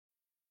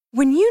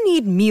When you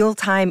need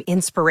mealtime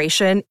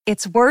inspiration,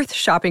 it's worth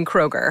shopping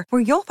Kroger,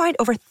 where you'll find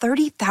over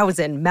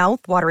 30,000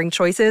 mouth-watering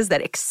choices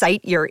that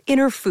excite your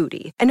inner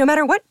foodie. And no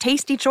matter what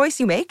tasty choice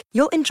you make,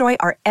 you'll enjoy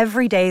our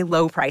everyday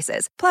low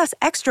prices, plus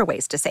extra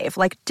ways to save,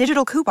 like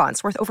digital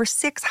coupons worth over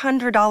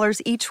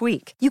 $600 each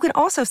week. You can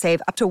also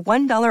save up to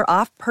 $1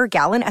 off per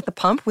gallon at the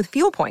pump with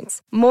fuel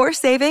points. More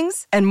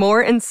savings and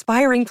more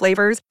inspiring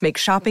flavors make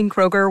shopping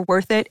Kroger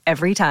worth it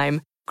every time.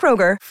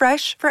 Kroger,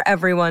 fresh for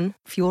everyone.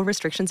 Fuel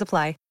restrictions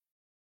apply.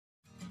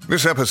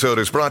 This episode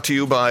is brought to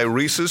you by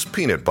Reese's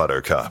Peanut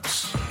Butter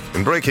Cups.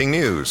 In breaking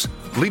news,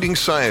 leading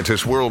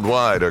scientists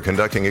worldwide are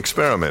conducting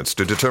experiments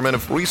to determine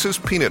if Reese's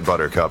Peanut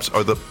Butter Cups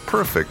are the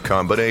perfect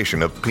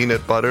combination of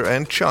peanut butter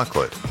and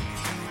chocolate.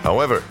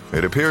 However,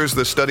 it appears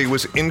the study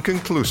was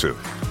inconclusive,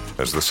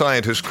 as the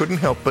scientists couldn't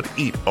help but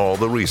eat all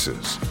the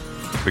Reese's.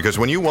 Because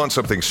when you want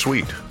something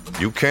sweet,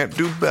 you can't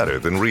do better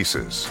than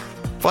Reese's.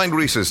 Find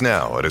Reese's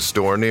now at a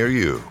store near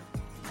you.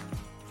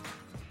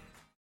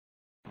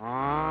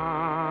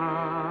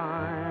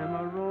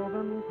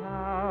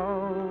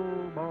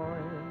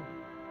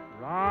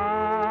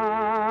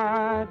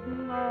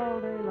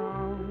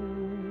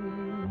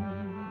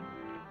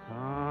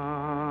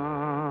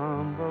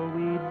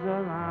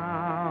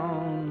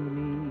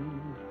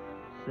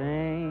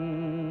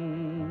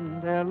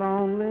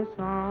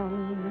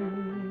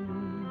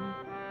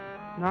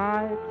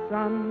 Nights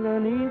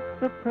underneath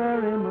the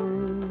prairie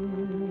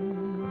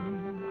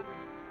moon,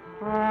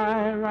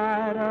 I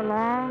ride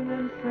along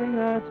and sing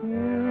a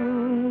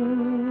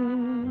tune.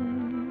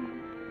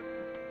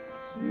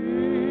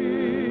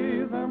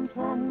 See them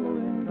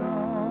tumbling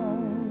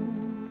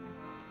down,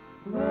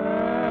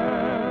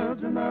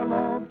 pledging their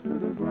love to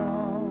the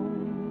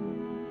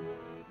ground.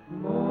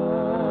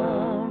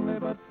 Lonely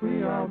but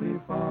free I'll be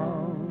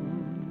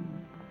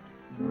found,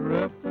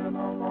 drifting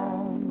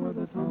along with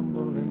a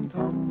tumbling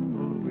tumbleweed.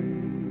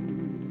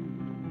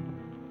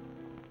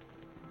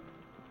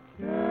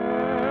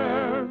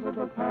 Cares of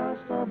the past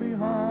are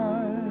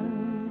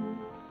behind,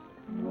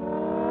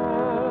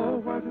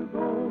 nowhere to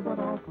go but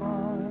I'll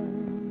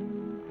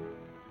find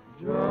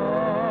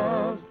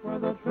just where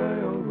the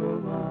trail will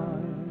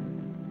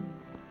line,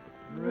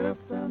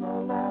 drifting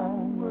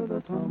along with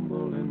a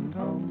tumbling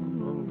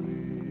tumbleweed.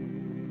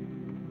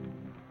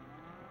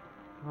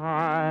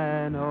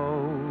 I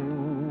know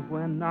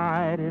when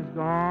night is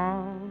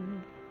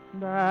gone,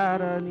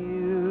 that a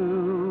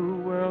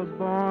new world's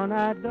born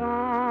at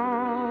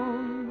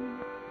dawn.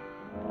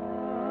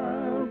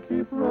 I'll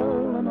keep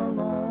rolling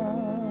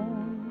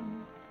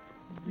along,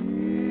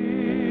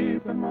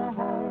 deep in my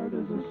heart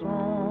is a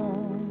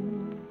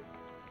song.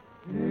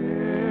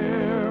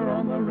 Here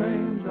on the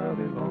range I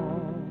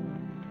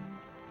belong,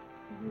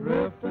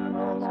 drifting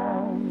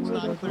along. It's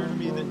not clear to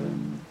me that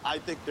I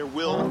think there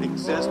will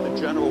exist a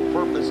general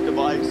purpose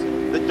device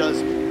that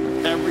does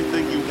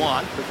everything you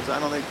want, because I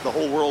don't think the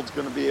whole world's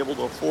going to be able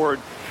to afford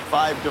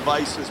 5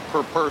 devices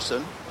per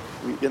person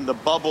in the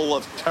bubble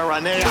of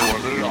Terranea.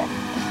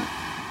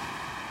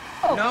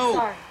 Oh, no.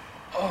 Sorry.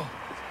 Oh.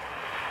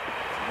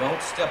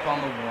 Don't step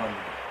on the 1.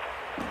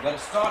 You gotta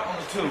start on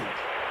the 2.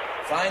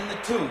 Find the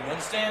 2, you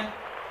understand?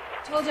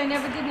 Told you I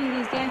never did any of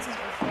these dances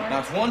before. Now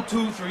it's 1,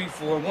 2, 3,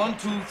 4, 1,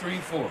 2, 3,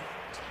 4.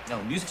 Now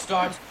when music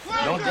starts, you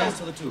don't dance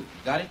till the 2.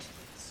 Got it?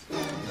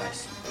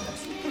 Nice.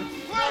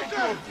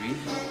 Breathe.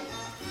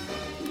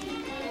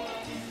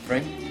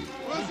 Frank?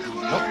 Nope.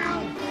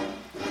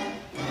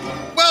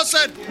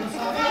 Wilson!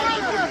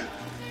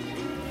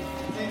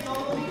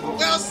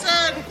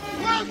 Wilson!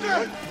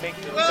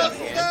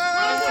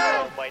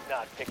 Might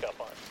not pick up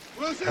on.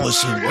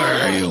 Wilson,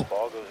 where are you?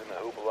 Ball goes in the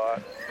hoop a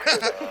lot.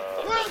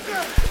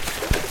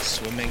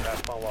 Swimming.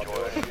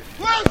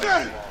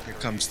 Here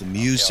comes the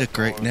music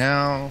right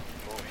now.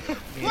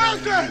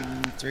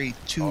 3,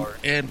 2,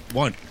 and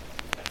 1.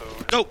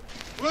 Go!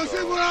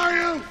 Wilson, where are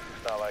you?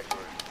 It's not like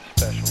we're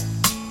special,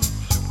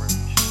 superhuman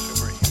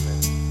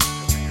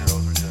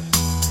superheroes. We're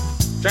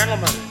just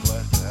Gentlemen,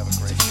 blessed to have a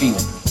great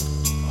Feeling.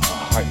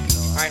 Heartbeat.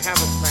 I have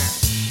a plan.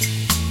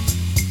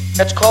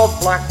 It's called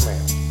blackmail.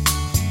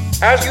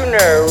 As you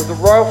know, the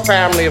royal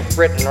family of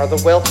Britain are the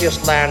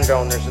wealthiest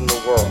landowners in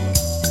the world.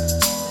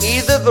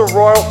 Either the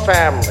royal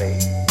family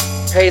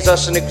pays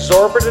us an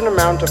exorbitant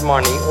amount of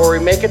money, or we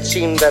make it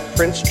seem that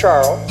Prince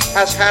Charles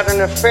has had an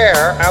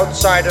affair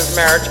outside of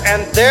marriage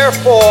and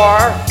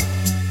therefore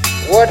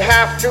would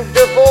have to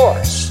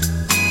divorce.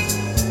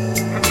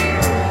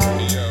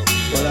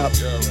 What up?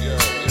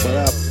 What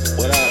up?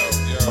 What up?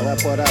 What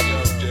up? What up?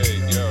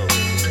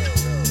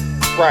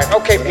 Right,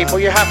 okay, people,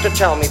 you have to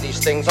tell me these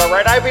things, all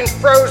right? I've been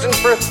frozen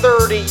for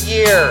 30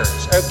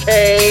 years,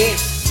 okay?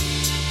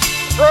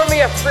 Throw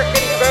me a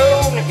frickin'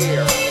 bone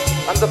here.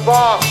 I'm the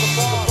boss.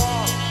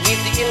 Need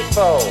the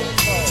info.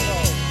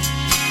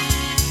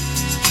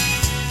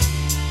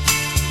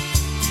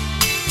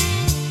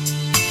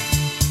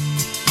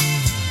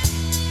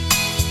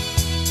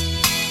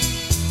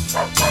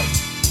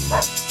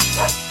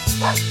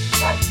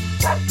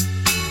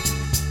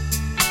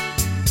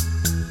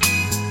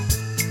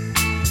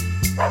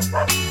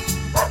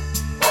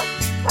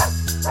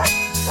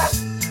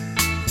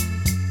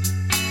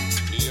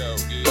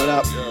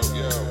 up?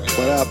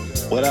 What up?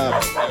 What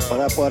up? What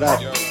up? What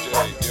up?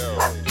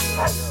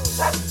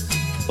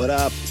 What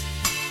up?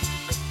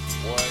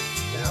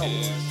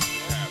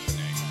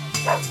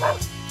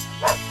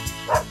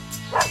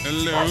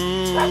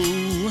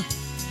 Hello.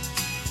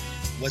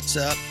 What's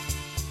up?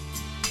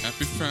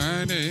 Happy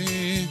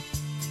Friday.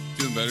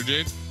 Feeling better,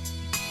 Jade?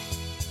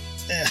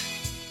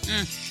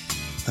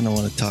 I don't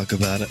want to talk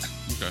about it.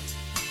 Okay.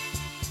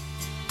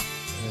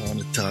 I don't want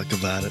to talk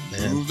about it,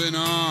 man. Moving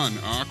on.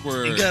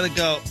 Awkward. You gotta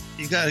go.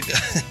 You gotta go.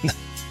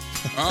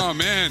 Oh,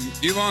 man.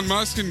 Elon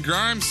Musk and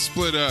Grimes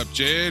split up.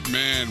 Jade,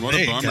 man, what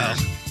There a you bummer.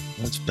 go.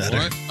 That's better.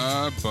 What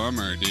a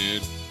bummer,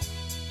 dude.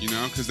 You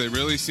know, because they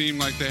really seemed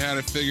like they had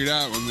it figured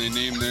out when they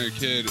named their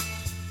kid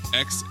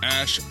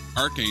X-Ash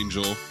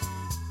Archangel.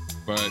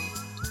 But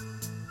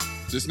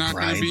just not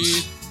going to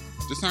be...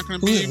 Just not going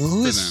to be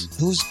Who for is, them.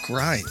 Who's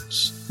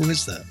Grimes? Who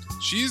is that?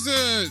 She's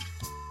a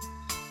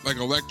like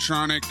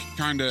electronic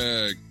kind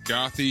of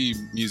gothy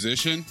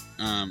musician.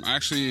 I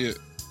actually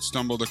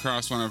stumbled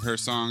across one of her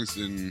songs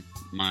in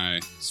my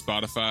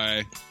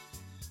Spotify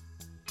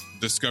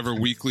Discover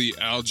Weekly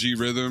Algae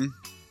Rhythm.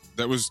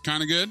 That was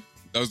kind of good.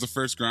 That was the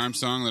first Grimes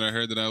song that I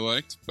heard that I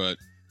liked, but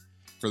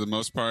for the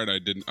most part,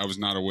 I was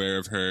not aware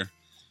of her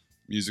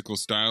musical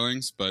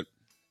stylings. But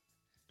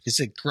Is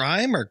it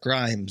Grime or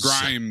Grimes?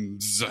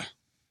 Grimes.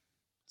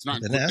 It's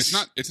not. With an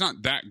S? It's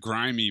not that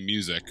grimy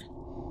music.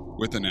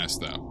 With an S,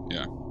 though.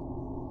 Yeah.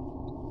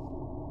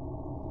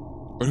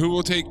 But who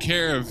will take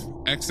care of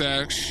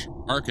X-Ash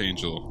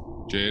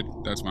Archangel, Jade?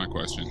 That's my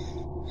question.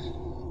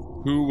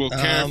 Who will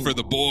care for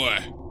the boy?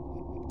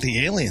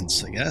 The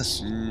aliens, I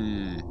guess.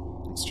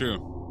 It's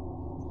true.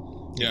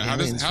 Yeah.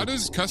 How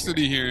does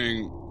custody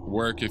hearing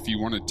work if you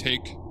want to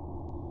take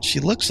She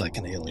looks like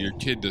an alien. your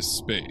kid to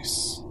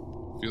space?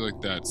 I feel like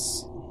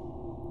that's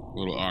a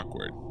little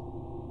awkward.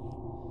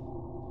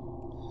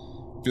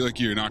 I feel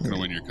like you're not going to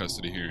win your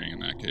custody hearing in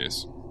that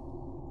case.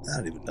 I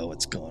don't even know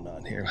what's going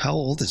on here. How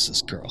old is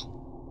this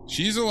girl?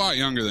 She's a lot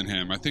younger than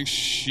him. I think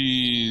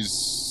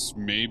she's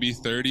maybe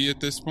 30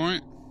 at this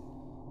point.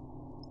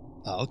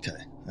 Oh, okay.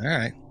 All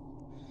right.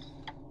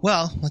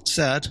 Well, that's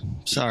sad.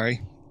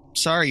 Sorry,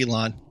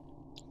 Elon.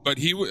 But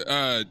she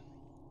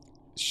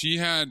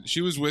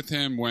was with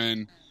him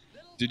when.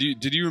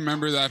 Did you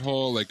remember that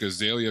whole like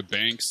Azalea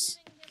Banks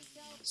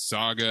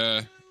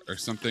saga or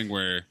something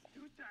where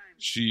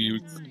she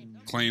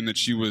claimed that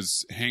she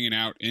was hanging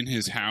out in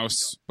his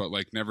house but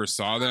like never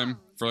saw them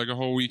for like a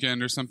whole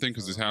weekend or something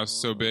because his house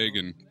is so big,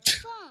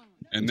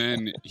 and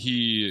then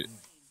he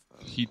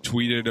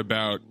tweeted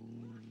about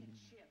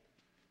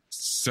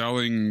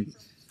selling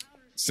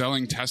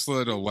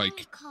Tesla to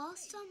like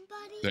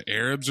the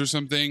Arabs or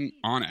something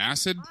on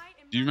acid.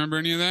 Do you remember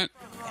any of that?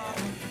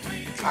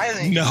 I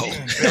think No.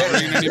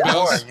 Ringing any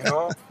bells? you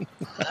know?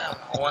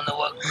 I wonder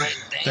what great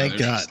thing. Thank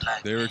God.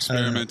 They were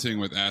experimenting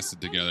with acid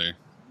together.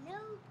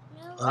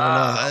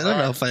 I don't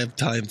know if I have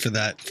time for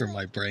that for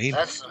my brain.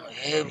 That's some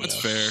heavy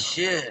That's fair.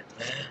 shit,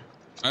 man.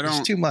 I It's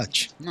don't. too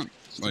much. I'm not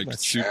like much.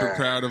 super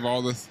proud of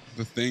all the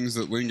things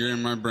that linger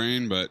in my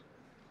brain, but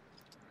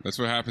that's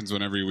what happens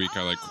when every week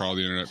I like crawl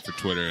the internet for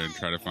Twitter and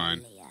try to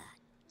find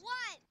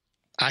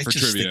I for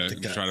just trivia think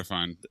and the try guy, to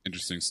find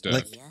interesting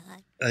stuff.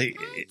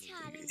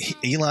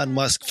 Elon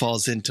Musk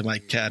falls into my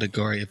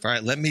category of, all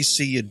right, let me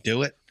see you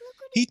do it.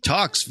 He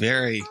talks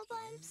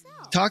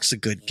a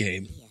good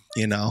game,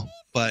 you know,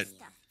 but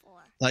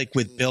like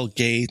with Bill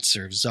Gates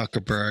or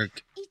Zuckerberg,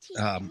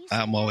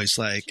 I'm always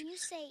like,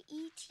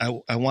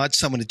 I want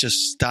someone to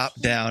just stop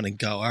down and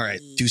go, all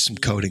right, do some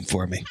coding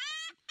for me,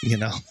 you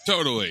know?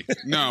 Totally.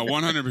 No,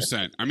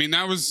 100%. I mean,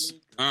 that was.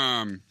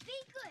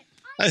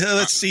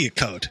 Let's see a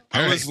code.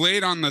 I All was right.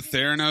 late on the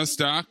Theranos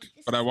doc,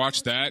 but I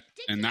watched that,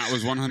 and that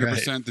was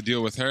 100% the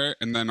deal with her.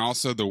 And then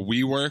also the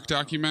WeWork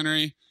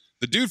documentary.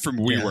 The dude from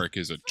WeWork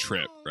is a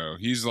trip, bro.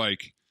 He's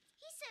like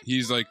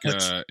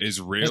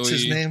Israeli. What's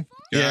his name?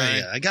 guy.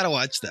 Yeah. I got to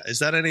watch that. Is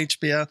that on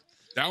HBO?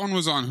 That one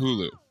was on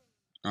Hulu.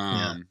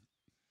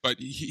 But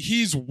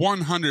he's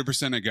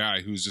 100% a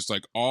guy who's just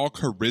like all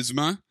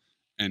charisma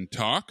and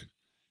talk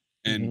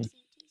and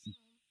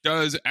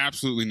does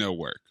absolutely no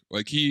work.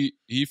 Like he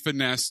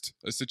finessed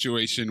a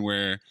situation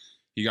where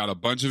he got a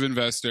bunch of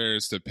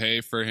investors to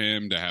pay for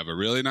him to have a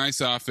really nice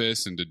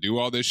office and to do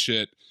all this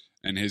shit.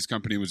 And his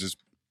company was just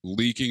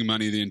leaking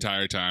money the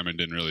entire time and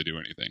didn't really do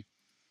anything.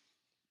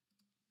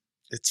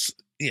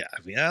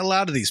 I mean, a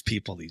lot of these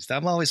people,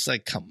 I'm always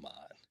like, come on.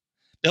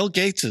 Bill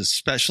Gates'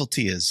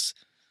 specialty is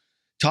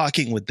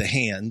talking with the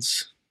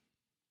hands.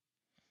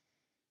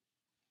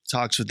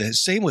 Talks with the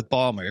same with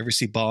Ballmer. Ever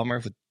see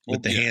Ballmer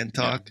with the hand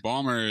talk? Yeah,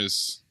 Ballmer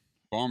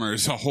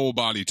is a whole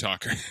body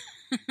talker.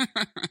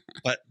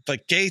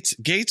 But Gates,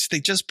 they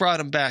just brought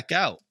him back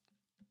out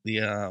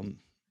the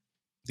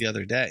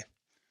other day.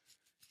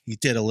 He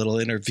did a little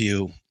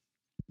interview.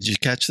 Did you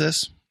catch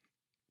this?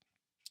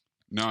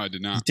 No, I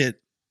did not. He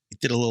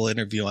did a little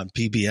interview on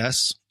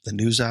PBS, the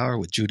NewsHour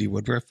with Judy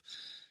Woodruff.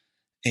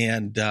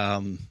 And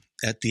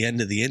at the end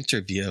of the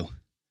interview,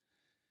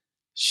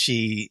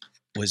 she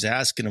was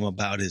asking him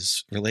about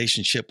his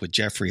relationship with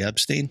Jeffrey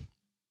Epstein.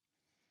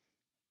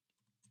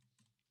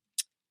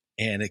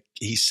 and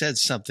he said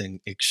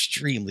something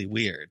extremely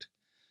weird,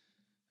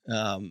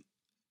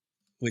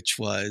 which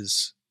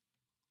was,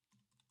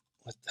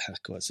 what the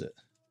heck was it?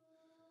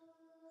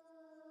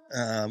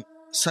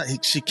 So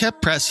she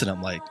kept pressing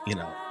him, like, you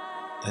know,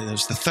 and it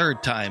was the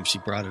third time she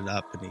brought it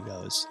up, and he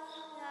goes,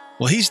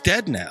 well, he's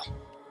dead now,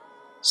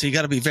 so you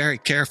got to be very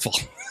careful.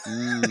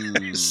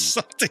 It's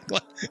something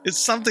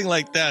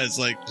like that. It's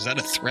like, is that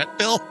a threat,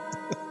 Bill?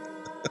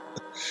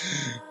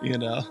 You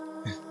know,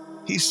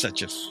 he's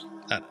such a,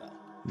 I don't know,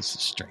 he's a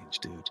strange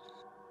dude.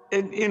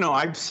 And, you know,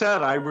 I've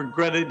said I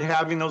regretted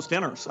having those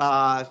dinners,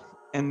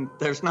 and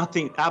there's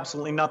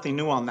absolutely nothing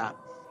new on that.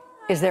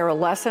 Is there a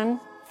lesson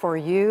for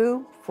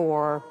you,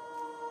 for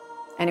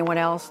anyone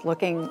else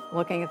looking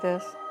at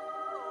this?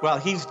 Well,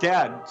 he's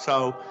dead,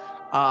 so,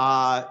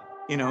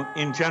 you know,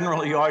 in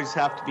general, you always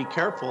have to be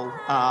careful.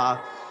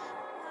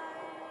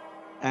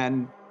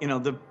 And, you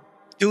know,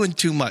 doing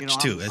too much,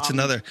 too. It's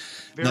another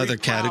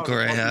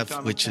category I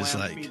have, which is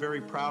like,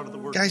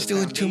 guy's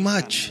doing too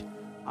much.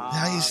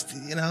 Now he's,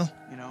 you know,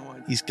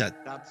 he's got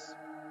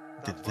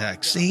the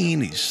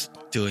vaccine. He's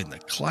doing the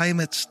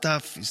climate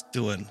stuff. He's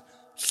doing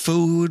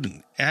food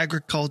and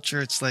agriculture.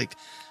 It's like,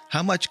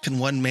 how much can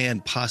one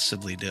man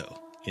possibly do?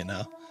 You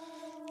know,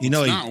 it's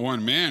not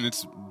one man.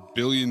 It's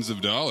billions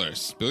of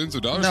dollars. Billions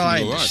of dollars. No,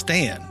 I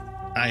understand.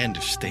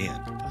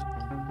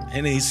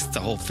 And he's the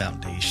whole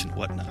foundation,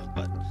 whatnot.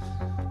 But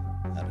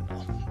I don't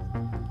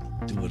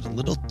know, doing a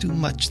little too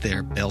much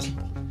there, Bill.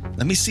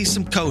 Let me see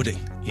some coding.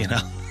 You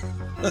know,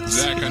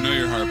 Zach, I know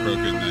you're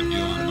heartbroken that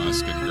Elon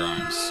Musk and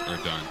Grimes are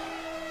done.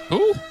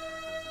 Who?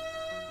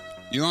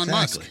 Elon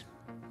Musk.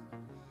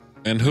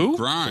 And who?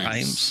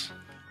 Grimes.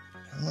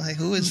 Like,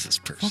 who is this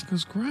person? What the fuck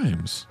is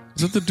Grimes?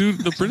 Is that the dude,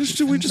 the British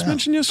dude we just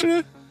mentioned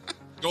yesterday?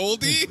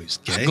 Goldie? He's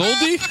gay.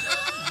 Goldie?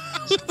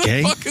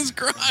 Gay? What the fuck is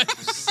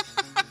Grimes?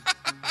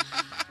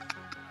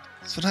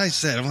 That's what I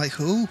said. I'm like,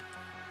 who?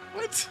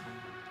 What?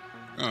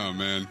 Oh,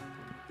 man.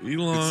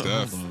 Elon.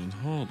 Good stuff.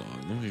 Hold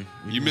on.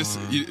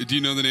 Do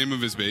you know the name of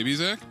his baby,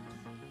 Zach?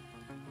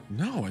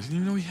 No, I didn't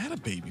even know he had a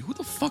baby. Who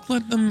the fuck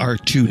let them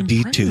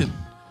R2D2.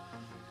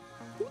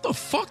 Who the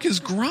fuck is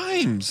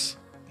Grimes?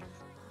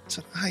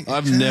 I've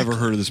Exactly. never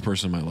heard of this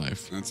person in my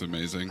life. That's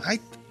amazing.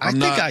 I'm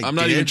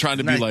not even trying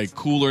to be like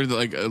cool or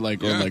like or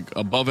like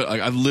above it.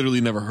 Like, I've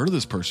literally never heard of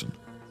this person.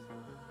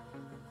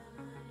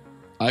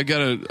 I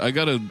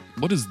gotta.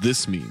 What does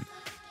this mean?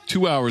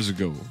 2 hours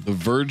ago,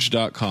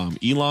 TheVerge.com,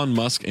 Elon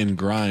Musk and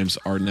Grimes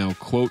are now,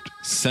 quote,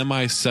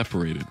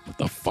 semi-separated. What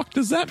the fuck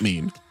does that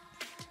mean?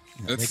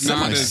 That's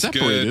not as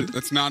good.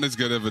 That's not as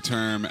good of a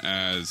term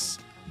as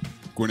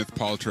Gwyneth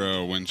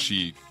Paltrow when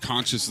she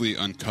consciously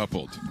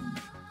uncoupled.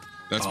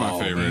 That's my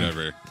favorite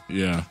ever.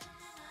 Yeah.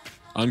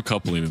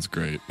 Uncoupling is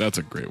great. That's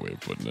a great way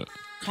of putting it.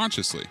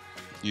 Consciously,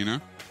 you know?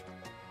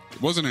 It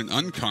wasn't an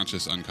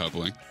unconscious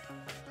uncoupling.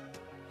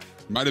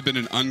 It might have been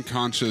an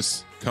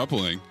unconscious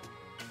coupling,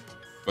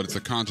 but it's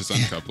a conscious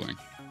uncoupling.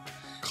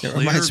 It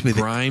reminds me of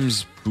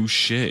Grimes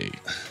Boucher.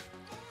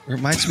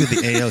 Reminds me of the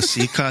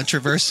AOC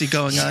controversy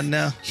going on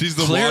now. She's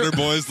the water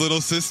boy's little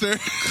sister.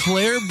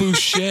 Claire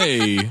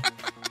Boucher.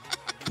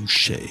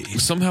 Boucher.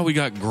 Somehow we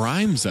got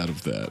Grimes out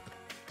of that.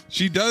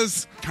 She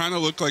does kind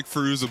of look like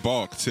Fairuza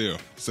Balk, too.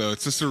 So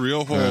it's just a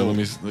real whole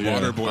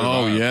water boy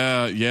Oh,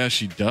 vibe. yeah,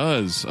 she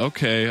does.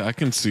 Okay, I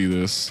can see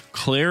this.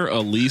 Claire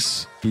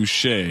Elise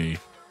Boucher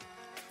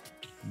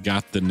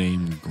got the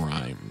name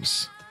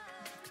Grimes.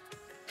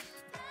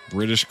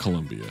 British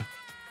Columbia.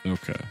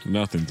 Okay,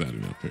 nothing's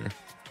adding up here.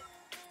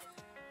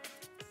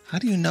 How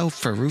do you know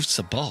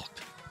Fairuza Balk?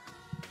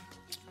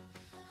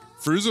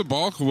 Fairuza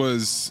Balk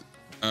was...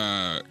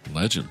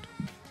 legend.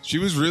 She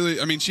was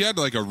really... I mean, she had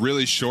like a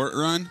really short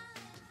run.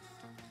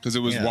 Because it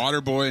was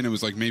Waterboy and it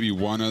was like maybe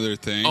one other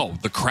thing. Oh,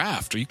 The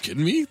Craft. Are you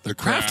kidding me? The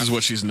Craft is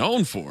what she's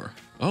known for.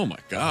 Oh, my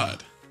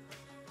God.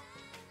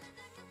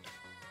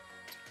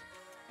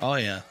 Oh,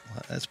 yeah.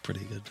 Well, that's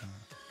pretty good.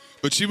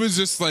 But she was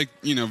just like,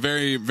 you know,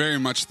 very, very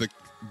much the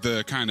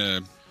kind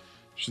of...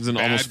 She's in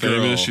Almost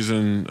Famous. She's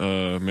in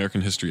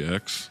American History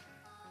X.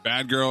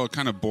 Bad girl,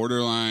 kind of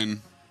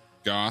borderline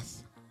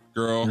goth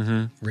girl.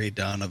 Mm-hmm. Ray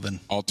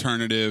Donovan.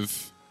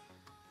 Alternative,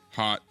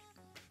 hottie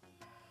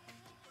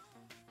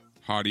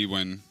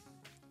when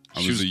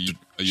I was a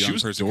young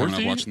person coming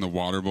up watching The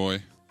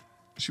Waterboy.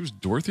 She was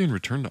Dorothy in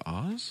Return to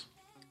Oz?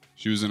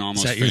 She was in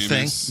Almost Famous. Is that your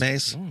Famous. thing,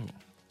 Mace? Oh.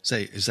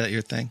 Is that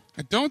your thing?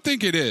 I don't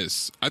think it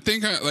is. I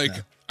think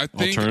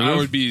I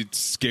would be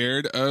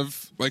scared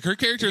of like her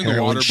character in The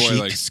Waterboy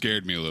like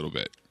scared me a little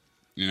bit.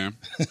 You know?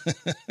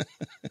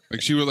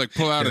 Like she would like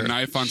pull out a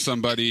knife on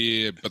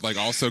somebody, but like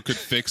also could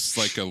fix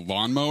like a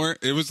lawnmower.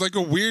 It was like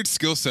a weird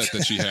skill set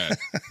that she had.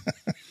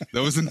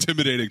 That was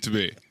intimidating to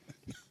me.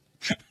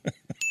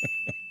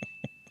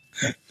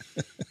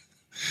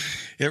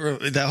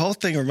 That whole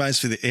thing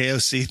reminds me of the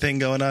AOC thing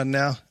going on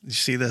now. You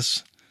see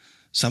this?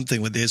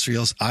 Something with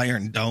Israel's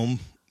Iron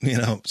Dome, you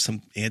know,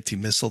 some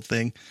anti-missile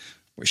thing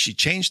where she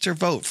changed her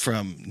vote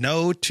from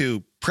no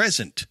to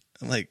present.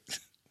 I'm like,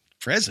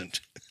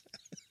 present?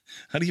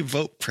 How do you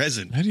vote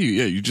present? How do you?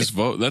 Yeah, you just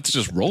vote. That's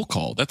just roll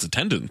call. That's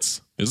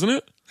attendance, isn't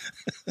it?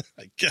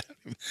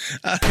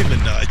 I don't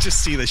even know. I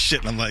just see the shit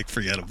and I'm like,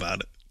 forget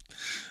about it.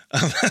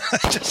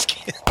 I just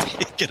can't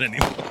take it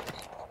anymore.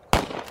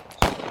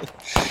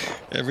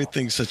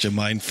 Everything's such a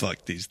mind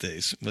fuck these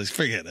days. Like,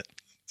 forget it.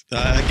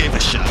 I gave it a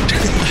shot.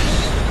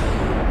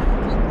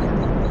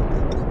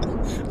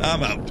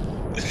 I'm out.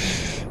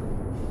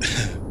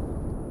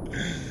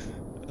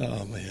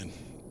 Oh man,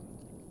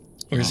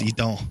 where's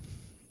Edon?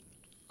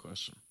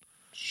 Question.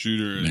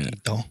 Shooter. Man,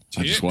 Edon.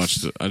 I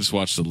just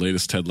watched the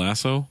latest Ted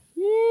Lasso.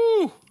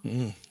 Woo!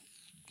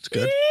 It's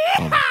good.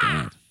 Oh my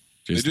god!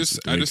 I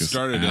just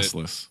started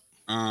assless.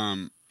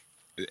 it.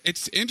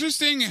 It's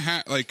interesting.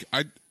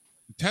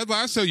 Ted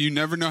Lasso. You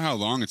never know how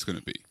long it's going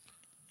to be.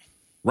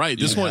 Right.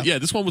 This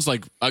one was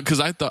like because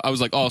I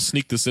was like, oh, I'll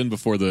sneak this in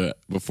before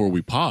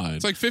we pod.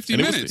 It's like 50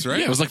 minutes, right?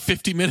 Yeah, it was like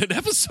 50-minute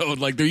episode.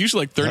 Like they're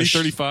usually like 30,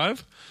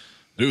 35.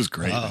 It was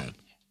great, man.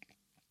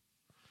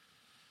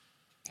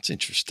 It's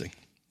interesting.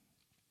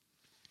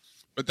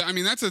 But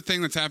that's a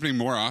thing that's happening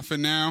more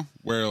often now,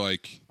 where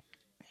like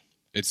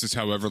it's just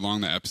however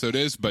long the episode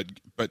is. But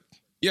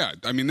yeah,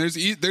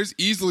 there's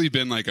easily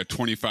been like a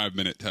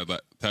 25-minute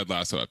Ted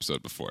Lasso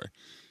episode before.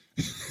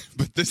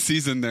 But this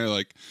season they're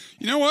like,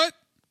 you know what?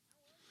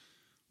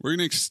 We're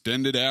gonna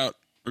extend it out.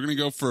 We're gonna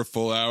go for a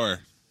full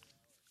hour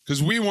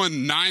because we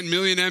won 9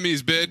 million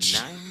Emmys,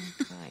 bitch.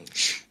 9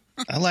 times.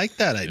 I like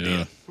that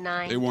idea.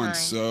 Yeah. They won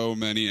so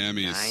many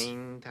Emmys.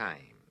 9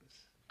 times.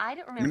 I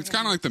don't remember. It's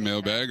kind of like the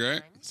mailbag,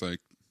 right? It's like,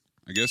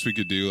 I guess we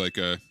could do like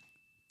a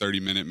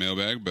 30-minute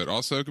mailbag, but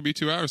also it could be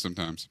 2 hours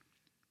sometimes.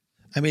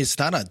 It's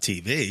not on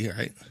TV,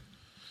 right?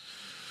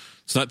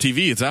 It's not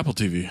TV. It's Apple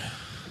TV,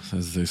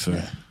 as they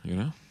say. You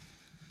know,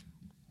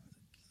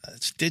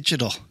 it's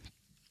digital.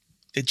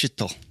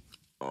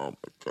 Oh my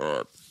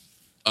god.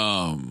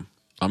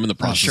 I'm in the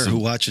process. Not sure who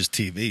watches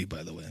TV,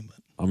 by the way. But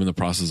I'm in the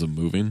process of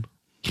moving.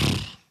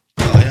 Oh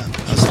yeah,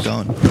 how's it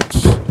going? Oh my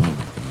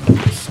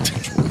god, it's so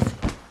much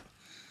work.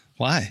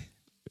 Why?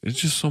 It's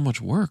just so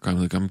much work.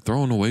 I'm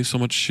throwing away so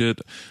much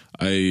shit.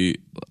 I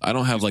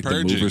don't have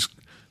the movers.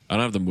 I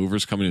don't have the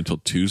movers coming until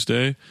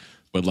Tuesday,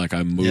 but like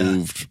I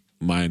moved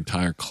my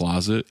entire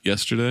closet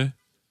yesterday.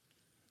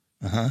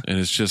 And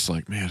it's just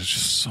like, man, it's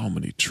just so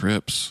many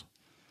trips.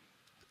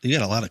 You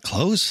got a lot of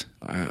clothes?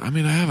 I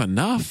have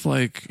enough.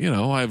 Like, I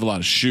have a lot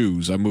of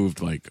shoes. I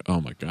moved like,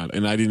 oh my god,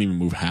 and I didn't even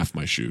move half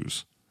my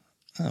shoes.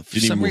 For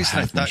some reason,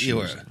 I thought you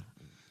were.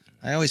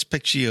 I always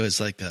picture you as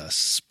like a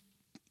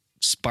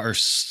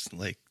sparse,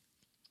 like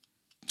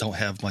don't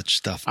have much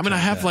stuff. I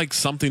have like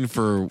something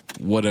for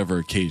whatever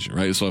occasion,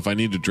 right? So if I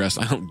need to dress,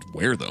 I don't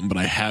wear them, but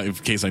I have, in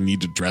case I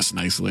need to dress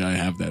nicely, I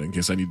have that. In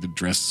case I need to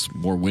dress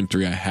more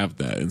wintry, I have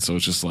that. And so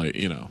it's just like,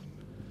 Wait,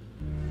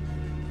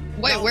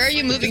 where are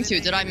you moving to?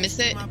 Did I miss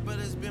it?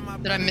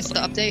 Did I miss the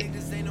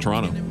update?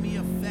 Toronto.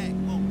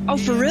 Oh,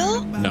 for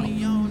real? No.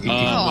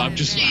 I'm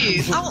just.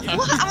 Jeez. I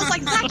was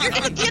like, Zach, you're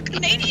gonna be a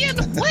Canadian?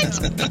 What?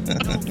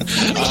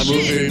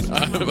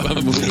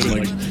 I'm moving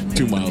like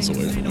 2 miles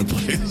away from my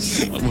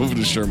place. I'm moving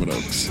to Sherman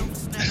Oaks.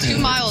 2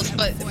 miles,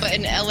 but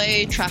in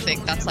LA traffic,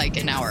 that's like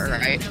an hour,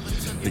 right?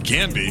 It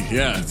can be,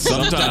 yeah.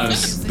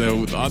 Sometimes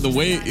on the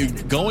way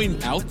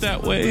going out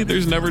that way,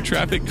 there's never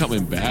traffic.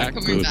 Coming back,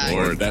 good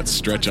lord, that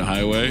stretch of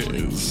highway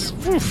is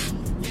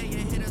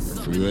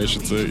freeway, I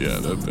should say. Yeah,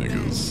 that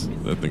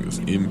thing is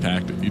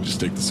impacted. You just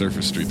take the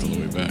surface streets all the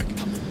way back.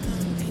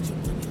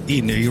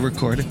 Eden, are you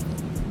recording?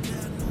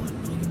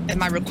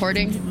 Am I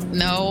recording?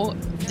 No.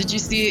 Did you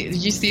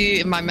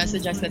see in my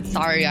message? I said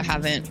sorry. I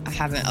haven't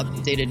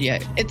updated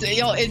yet.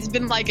 It's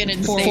been like an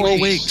insane 4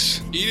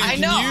 weeks. Eden,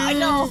 I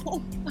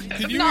know.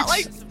 Can you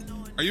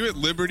are you at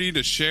liberty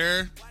to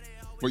share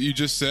what you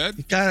just said?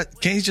 You got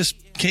it. Can you just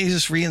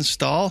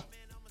reinstall?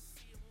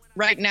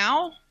 Right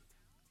now?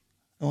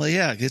 Well,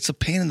 yeah, it's a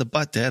pain in the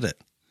butt to edit.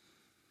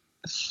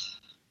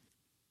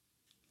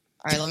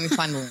 All right, let me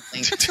find the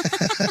link.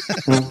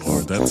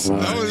 Lord, that was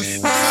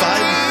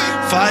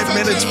 5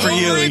 minutes for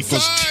you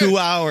equals 2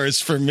 hours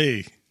for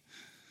me.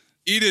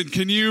 Eden,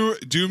 can you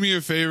do me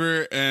a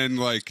favor and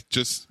like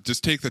just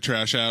take the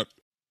trash out?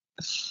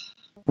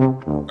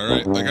 All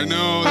right, like I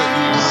know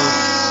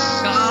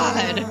that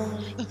God.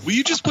 Will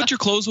you just put your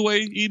clothes away,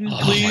 Eden?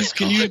 Please?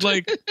 Can you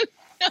like?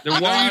 I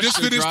know you just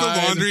finished the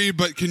laundry,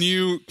 but can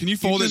you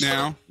fold it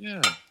now?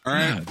 Yeah. All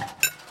right.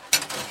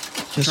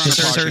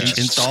 Just search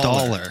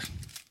installer.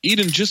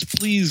 Eden, just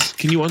please,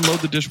 can you unload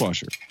the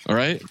dishwasher? All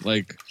right,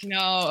 like.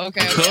 No,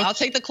 okay. I'll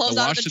take the clothes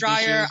out of the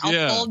dryer.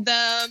 I'll fold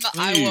them.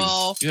 Please.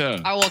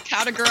 I will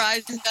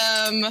categorize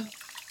them.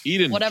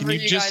 Eden, whatever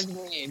you guys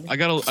need. I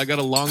got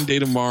a long day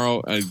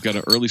tomorrow. I've got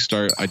an early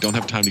start. I don't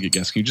have time to get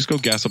gas. Can you just go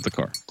gas up the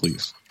car,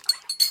 please?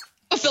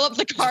 I'll fill up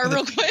the car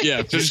real quick.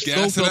 Yeah, just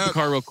go fill up the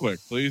car real quick,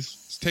 please.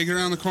 Just take it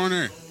around the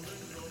corner.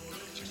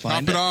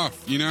 Top it off.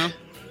 You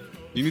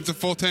need a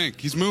full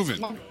tank. He's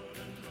moving.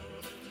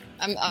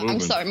 I'm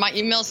sorry. My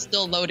email's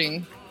still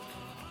loading.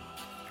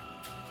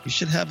 You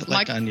should have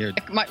it on your.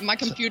 My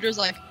computer's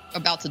like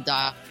about to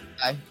die.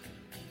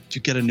 Did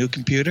you get a new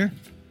computer?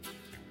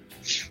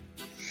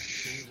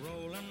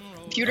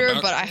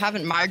 But I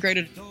haven't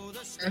migrated,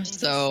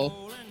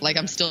 so like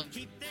I'm still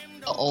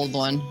the old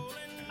one.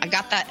 I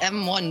got that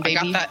M1,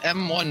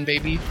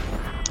 baby.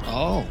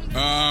 Oh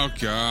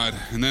God!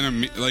 And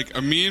then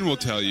Amin will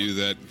tell you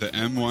that the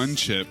M1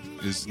 chip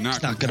is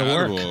not going to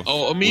work.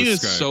 Oh, Amin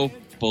is so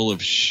full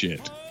of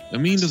shit.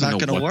 Amin doesn't know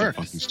gonna what work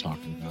the fuck he's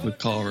talking about. with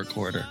call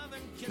recorder.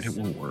 It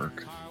won't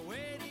work.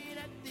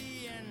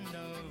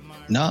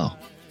 No.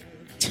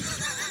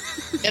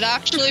 It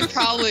actually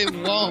probably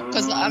won't,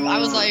 because I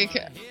was like,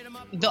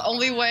 the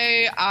only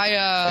way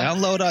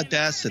download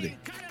Audacity.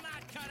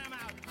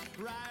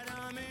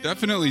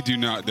 Definitely do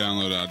not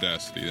download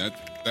Audacity.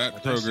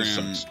 That program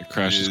It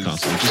crashes is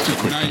constantly. Just do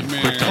QuickTime.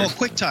 nightmare. Oh,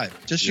 QuickTime.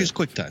 Just use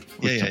QuickTime.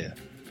 Yeah.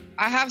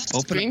 I have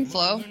Open it.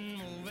 StreamFlow.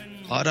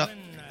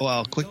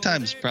 Well,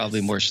 QuickTime's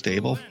probably more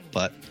stable,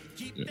 but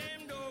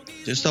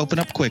just open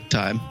up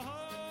QuickTime.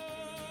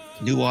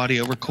 New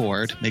audio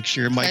record. Make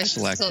sure your mic's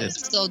selected.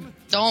 So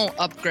don't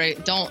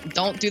upgrade.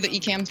 Don't do the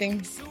Ecamm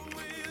thing.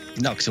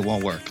 No, because it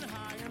won't work.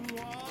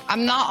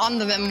 I'm not on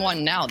the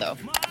M1 now, though.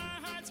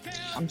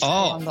 I'm still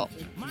on the old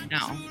one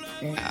now.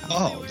 Yeah.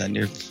 Oh, then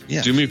you're.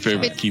 Yeah. Do me a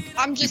favor.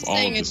 I'm just keep all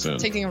saying of it's this in.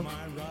 taking a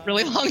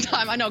really long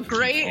time. I know.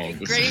 Great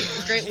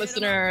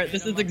listener.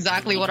 This is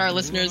exactly what our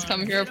listeners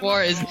come here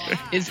for. Is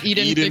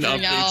Eden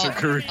figuring out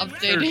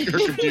updating her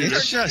computer?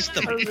 It's just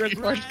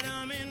record.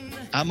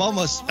 I'm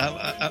almost.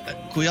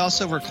 Can we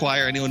also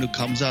require anyone who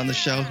comes on the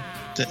show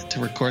to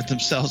record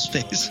themselves,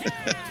 please?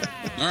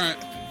 All right.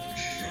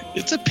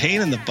 It's a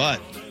pain in the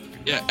butt.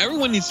 Yeah,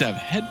 everyone needs to have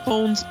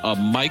headphones, a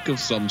mic of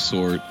some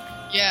sort.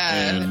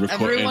 Yeah, and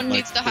everyone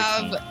needs to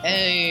have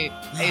a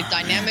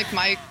dynamic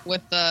mic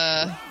with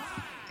the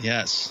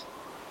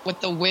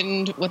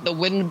wind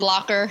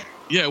blocker.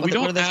 Yeah, we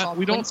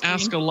don't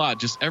ask a lot.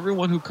 Just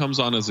everyone who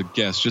comes on as a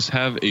guest, just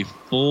have a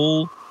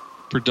full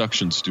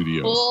production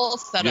studio. Full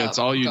setup. Yeah, it's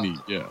all you need.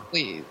 Yeah,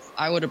 please,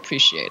 I would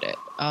appreciate it.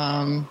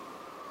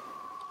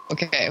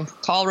 Okay,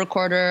 call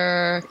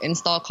recorder,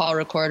 install call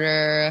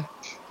recorder.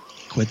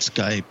 Quit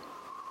Skype.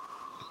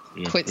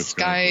 Yeah, quit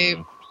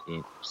Skype.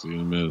 Yeah. See you in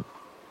a minute.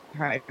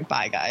 All right,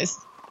 bye guys.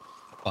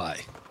 Bye.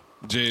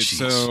 Jade,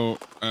 so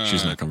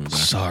she's not coming back.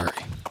 Sorry.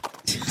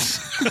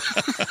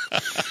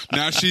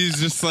 Now she's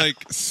just like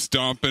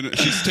stomping.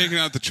 She's taking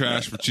out the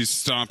trash, but she's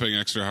stomping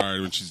extra hard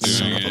when she's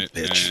doing it.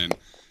 And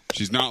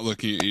she's not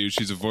looking at you.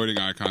 She's avoiding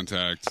eye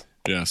contact.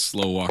 Yeah,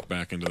 slow walk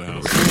back into the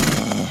house.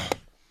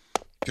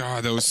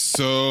 God, that was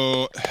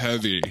so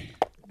heavy.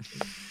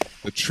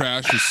 The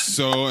trash was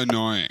so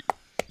annoying.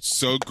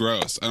 So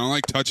gross. I don't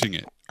like touching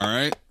it. All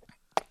right?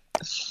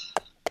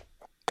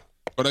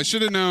 But I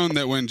should have known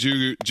that when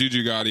Juju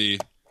Gotti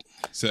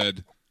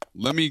said,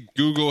 let me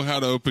Google how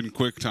to open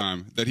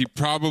QuickTime, that he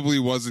probably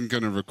wasn't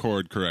going to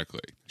record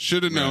correctly.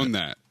 Should have known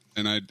that.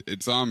 And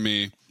it's on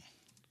me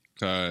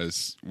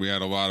because we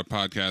had a lot of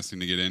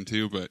podcasting to get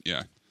into. But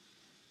yeah.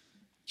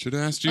 Should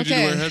have asked Juju to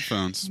wear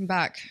headphones. I'm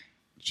back.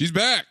 She's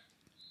back.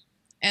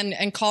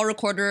 And call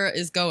recorder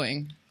is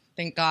going.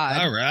 Thank God.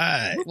 All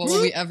right. What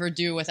will we ever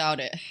do without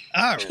it?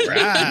 All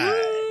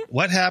right.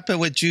 What happened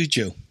with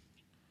Juju?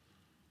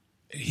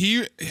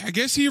 I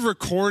guess he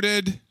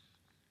recorded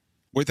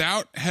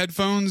without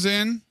headphones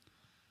in.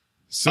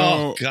 So,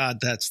 oh God,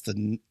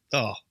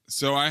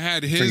 So I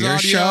had his audio,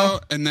 show?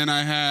 and then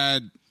I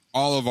had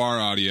all of our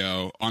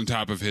audio on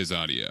top of his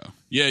audio.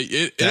 Yeah,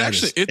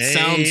 it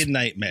sounds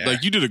nightmare.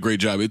 Like you did a great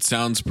job. It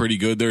sounds pretty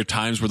good. There are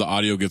times where the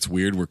audio gets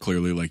weird, where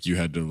clearly like you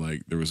had to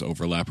there was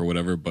overlap or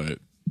whatever, but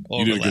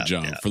you did a good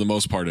job. Yeah. For the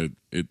most part,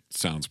 it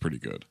sounds pretty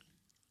good.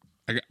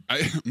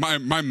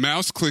 My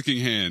mouse clicking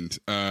hand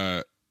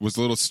was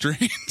a little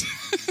strained.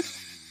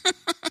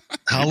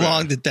 How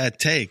long did that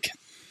take?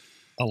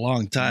 A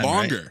long time.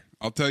 Longer. Right?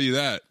 I'll tell you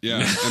that. Yeah.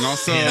 And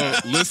also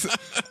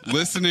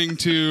listening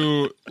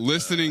to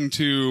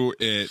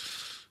it.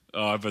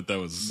 Oh, I bet that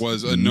was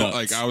nuts.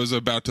 Like I was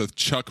about to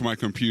chuck my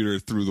computer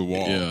through the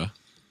wall. Yeah.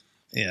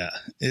 Yeah.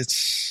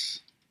 It's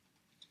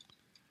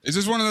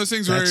just one of those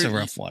things where that's a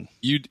rough one.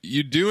 You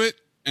do it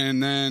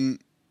and then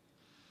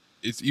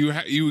it's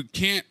you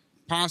can't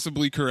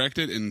possibly correct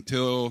it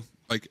until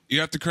you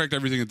have to correct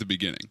everything at the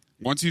beginning.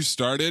 Once you've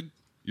started,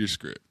 you're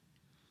screwed.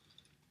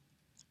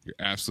 You're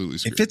absolutely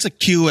screwed. If it's a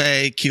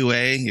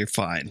QA, you're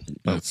fine.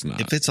 But That's not.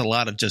 If it's a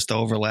lot of just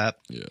overlap,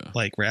 Yeah.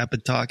 like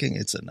rapid talking,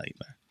 it's a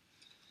nightmare.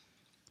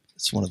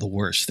 It's one of the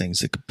worst things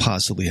that could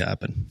possibly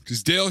happen.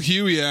 Because Dale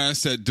Huey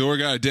asked at Door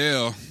Guy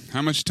Dale,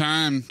 how much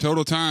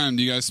total time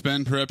do you guys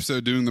spend per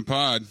episode doing the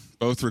pod?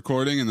 Both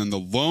recording and then the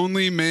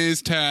lonely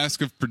maze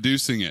task of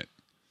producing it.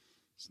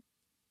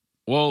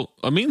 Well,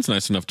 Amin's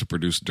nice enough to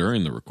produce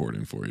during the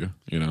recording for you,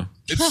 you know?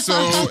 It's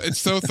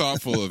so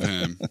thoughtful of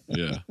him.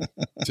 Yeah.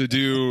 To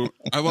do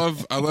I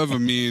love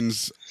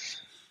Amin's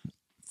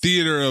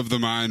theater of the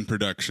mind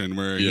production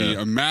where he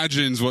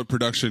imagines what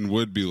production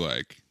would be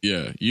like.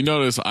 Yeah. You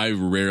notice I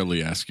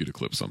rarely ask you to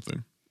clip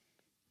something.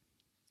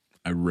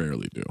 I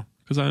rarely do.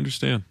 Because I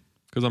understand.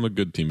 Because I'm a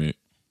good teammate.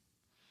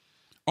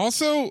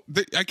 Also,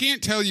 I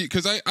can't tell you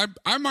because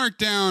I marked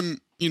down,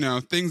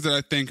 things that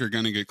I think are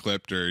going to get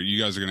clipped or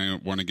you guys are going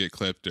to want to get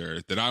clipped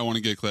or that I want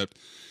to get clipped.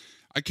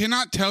 I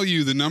cannot tell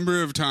you the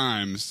number of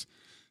times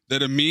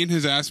that Amin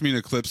has asked me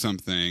to clip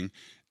something,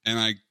 and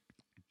I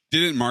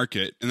didn't mark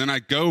it, and then I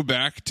go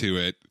back to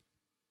it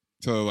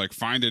to like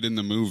find it in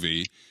the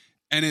movie,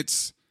 and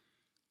it's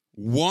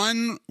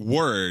one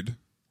word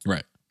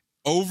right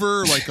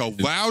over like a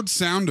loud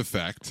sound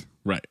effect.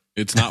 Right.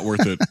 It's not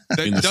worth it.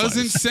 That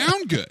doesn't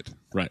sound good.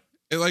 Right.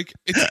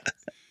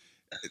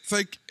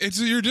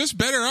 It's you're just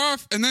better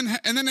off, and then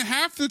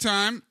half the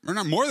time, or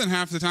not more than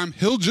half the time,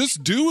 he'll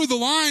just do the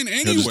line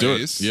anyways. He'll just do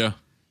it. Yeah.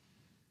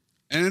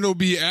 And it'll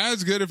be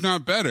as good, if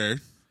not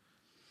better.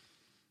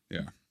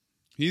 Yeah.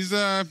 He's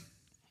a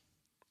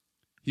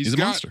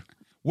monster.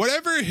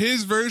 Whatever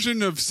his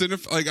version of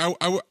like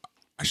I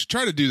should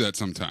try to do that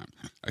sometime.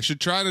 I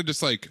should try to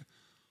just like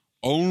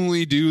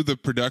only do the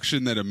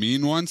production that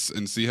Amin wants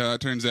and see how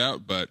that turns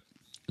out, but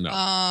no.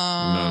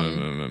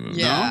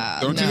 Yeah,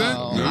 no? Don't do that?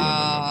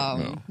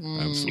 No.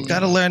 Absolutely. You got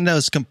to learn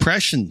those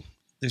compression.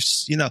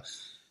 There's,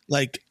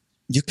 like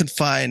you can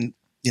find,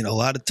 a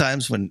lot of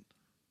times when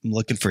I'm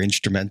looking for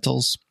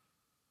instrumentals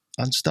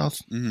on stuff,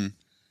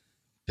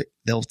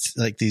 they'll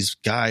like these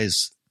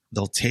guys,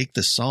 they'll take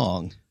the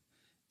song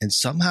and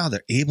somehow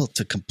they're able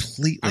to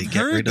completely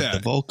get rid of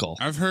the vocal.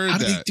 I've heard How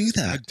that. do they do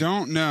that? I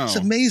don't know. It's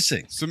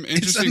amazing. Some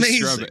interesting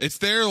scrub. It's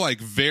there like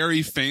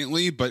very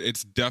faintly, but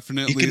it's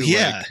definitely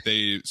like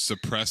they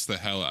suppress the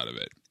hell out of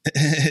it.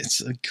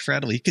 It's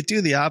incredible. You could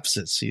do the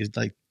opposite. So you'd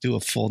like do a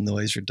full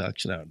noise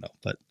reduction. I don't know,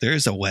 but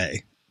there's a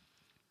way.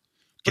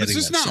 But it's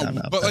just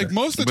not. But like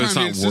most of the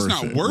time, it's just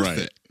not worth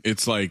it.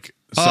 It's like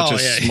such a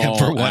small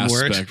for one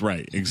aspect. word.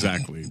 Right,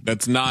 exactly.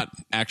 That's not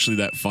actually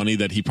that funny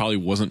that he probably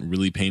wasn't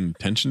really paying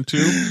attention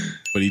to,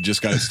 but he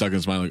just got it stuck in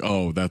his mind like,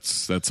 oh,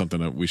 that's something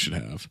that we should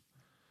have.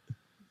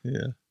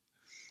 Yeah.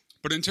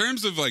 But in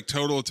terms of like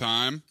total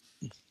time,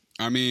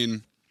 I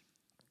mean,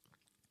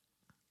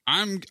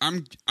 I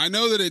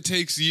know that it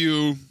takes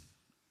you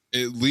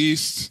at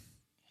least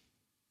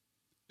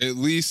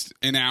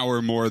an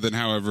hour more than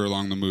however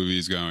long the movie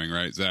is going,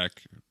 right, Zach?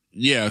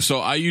 Yeah, so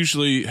I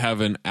usually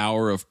have an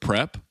hour of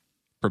prep,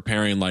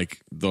 preparing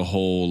like the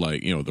whole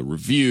the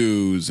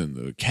reviews and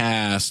the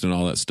cast and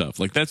all that stuff.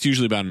 Like that's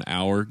usually about an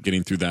hour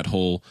getting through that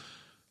whole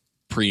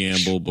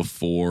preamble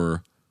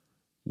before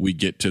we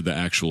get to the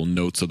actual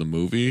notes of the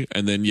movie.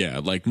 And then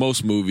like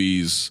most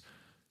movies,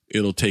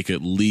 it'll take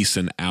at least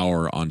an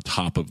hour on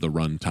top of the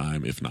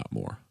runtime, if not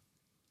more.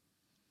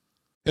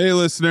 Hey,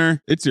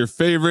 listener, it's your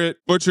favorite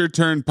Butcher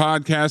turned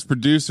podcast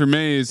producer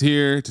Maze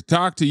here to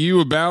talk to you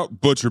about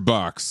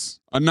ButcherBox.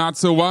 A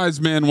not-so-wise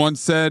man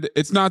once said,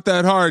 "It's not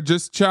that hard,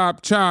 just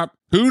chop, chop."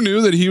 Who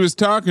knew that he was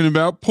talking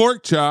about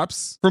pork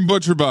chops from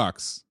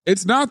ButcherBox?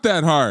 It's not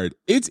that hard.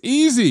 It's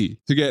easy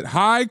to get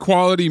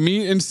high-quality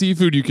meat and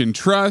seafood you can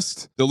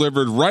trust,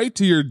 delivered right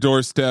to your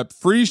doorstep,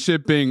 free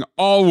shipping,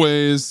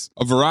 always.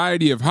 A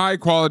variety of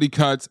high-quality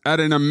cuts at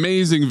an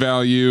amazing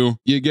value.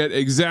 You get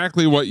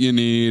exactly what you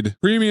need.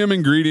 Premium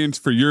ingredients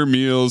for your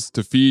meals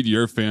to feed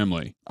your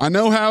family. I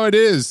know how it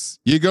is.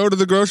 You go to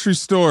the grocery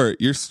store,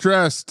 you're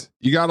stressed,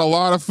 you got a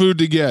lot of food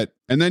to get,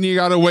 and then you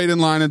got to wait in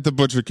line at the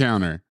butcher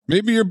counter.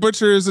 Maybe your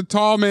butcher is a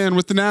tall man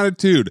with an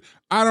attitude.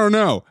 I don't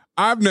know.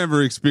 I've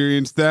never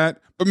experienced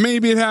that, but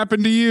maybe it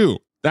happened to you.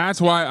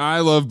 That's why I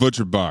love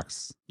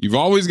ButcherBox. You've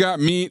always got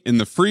meat in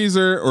the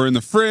freezer or in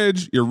the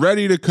fridge. You're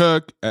ready to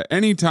cook at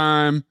any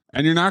time,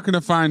 and you're not going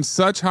to find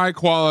such high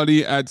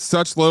quality at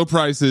such low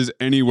prices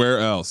anywhere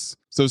else.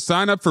 So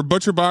sign up for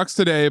ButcherBox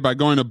today by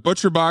going to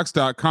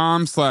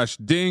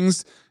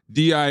butcherbox.com/dings,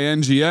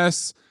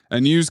 DINGS,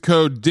 and use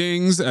code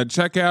DINGS at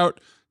checkout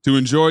to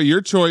enjoy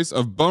your choice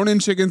of bone-in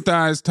chicken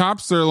thighs,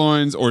 top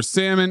sirloins, or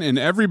salmon in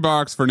every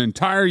box for an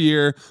entire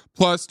year,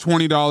 plus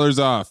 $20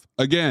 off.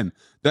 Again,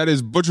 that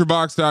is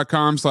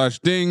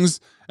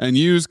butcherbox.com/dings and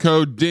use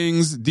code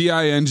DINGS,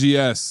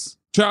 DINGS.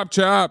 Chop,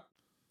 chop.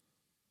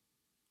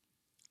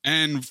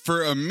 And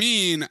for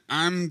Amin,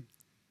 I'm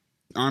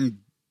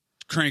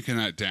cranking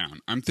that down.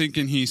 I'm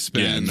thinking he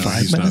spends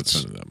he's not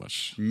spending that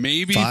much.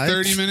 Maybe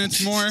 30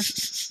 minutes more.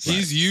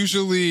 He's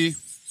usually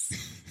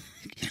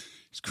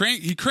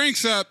he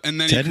cranks up and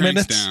then he cranks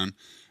minutes? down.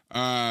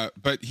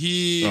 But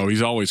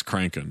he's always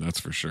cranking, that's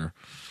for sure.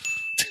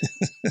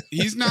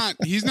 He's not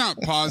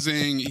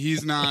pausing.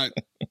 He's not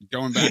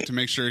going back to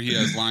make sure he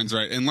has lines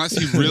right unless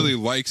he really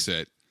likes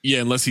it.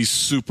 Yeah, unless he's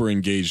super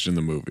engaged in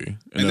the movie.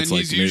 And then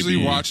he's usually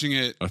watching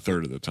it a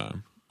third of the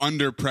time.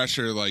 Under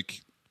pressure,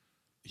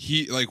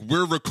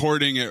 we're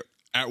recording it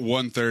at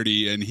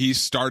 1:30 and he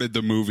started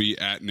the movie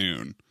at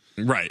noon.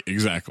 Right,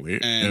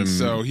 exactly. And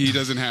so he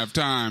doesn't have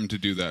time to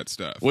do that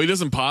stuff. Well,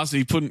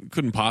 he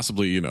couldn't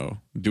possibly,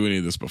 do any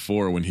of this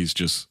before when he's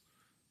just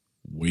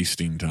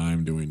wasting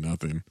time doing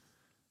nothing,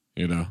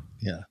 Yeah.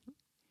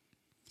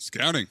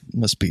 Scouting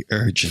must be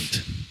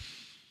urgent.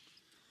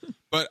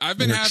 But I've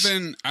been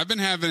having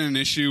an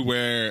issue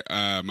where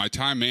my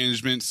time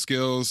management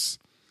skills,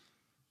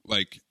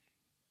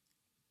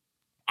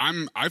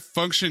 I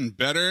function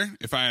better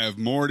if I have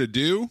more to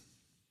do.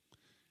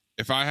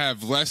 If I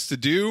have less to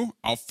do,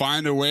 I'll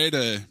find a way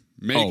to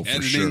make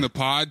editing the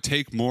pod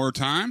take more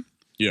time.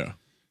 Yeah.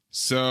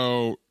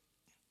 So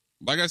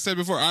like I said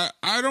before,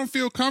 I don't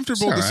feel comfortable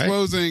It's all right.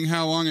 disclosing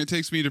how long it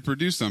takes me to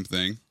produce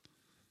something,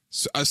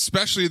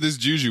 especially this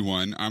Juju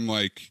one. I'm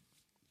like,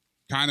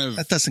 kind of.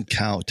 That doesn't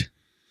count.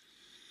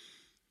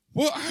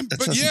 Well,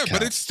 but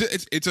count.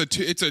 it's a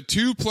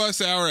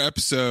 2+ hour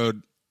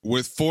episode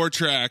with 4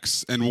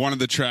 tracks, and one of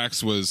the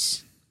tracks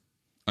was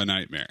a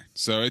nightmare.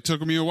 So it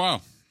took me a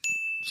while.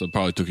 So it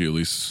probably took you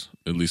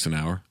at least an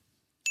hour.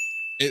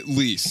 At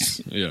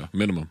least, yeah,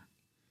 minimum.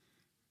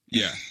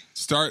 Yeah,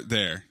 start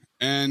there,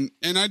 and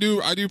I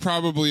do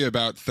probably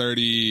about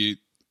 30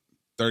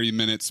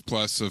 minutes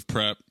plus of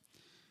prep,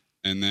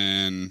 and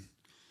then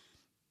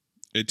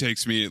it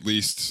takes me at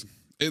least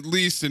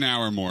an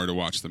hour more to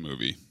watch the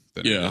movie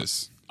than it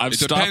is. It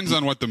depends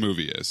on what the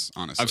movie is,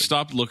 honestly. I've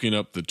stopped looking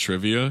up the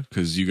trivia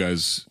because you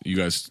guys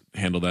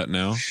handle that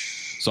now.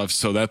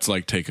 So that's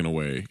like taken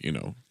away,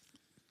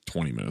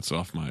 20 minutes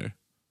off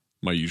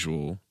my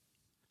usual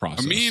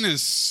process. Amin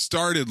has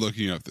started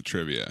looking up the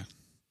trivia.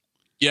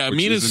 Yeah,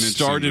 Amin has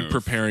started move.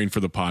 preparing for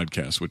the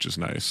podcast, which is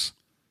nice.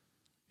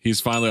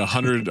 He's finally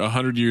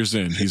 100 years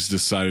in. He's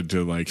decided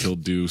to he'll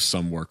do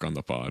some work on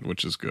the pod,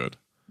 which is good.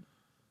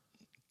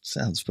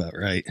 Sounds about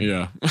right.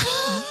 Yeah.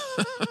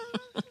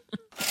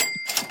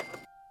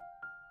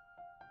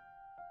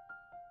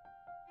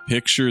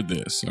 Picture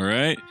this, all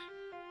right?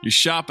 You're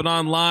shopping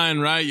online,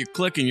 right? You're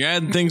clicking, you're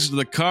adding things to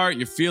the cart,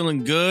 you're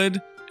feeling good,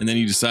 and then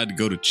you decide to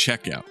go to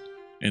checkout.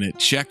 And at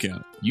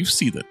checkout, you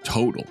see the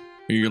total.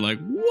 And you're like,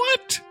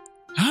 what?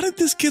 How did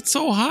this get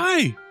so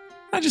high?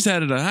 I just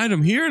added an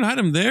item here, an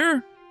item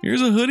there.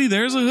 Here's a hoodie,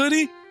 there's a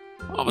hoodie.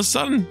 All of a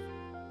sudden,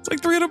 it's like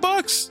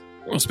 $300.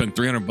 You want to spend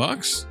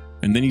 $300?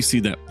 And then you see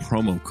that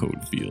promo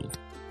code field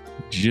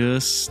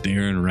just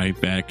staring right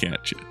back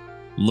at you,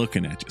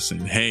 looking at you,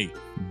 saying, hey,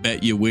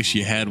 bet you wish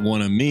you had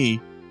one of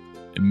me.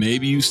 And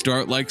maybe you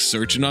start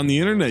searching on the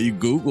internet. You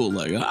Google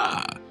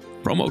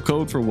promo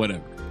code for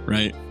whatever,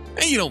 right?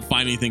 And you don't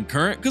find anything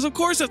current because, of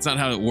course, that's not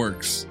how it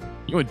works.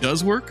 You know what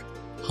does work?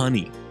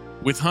 Honey.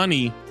 With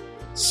Honey,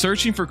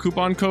 searching for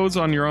coupon codes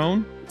on your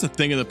own, it's a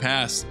thing of the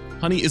past.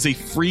 Honey is a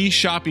free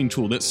shopping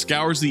tool that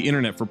scours the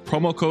internet for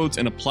promo codes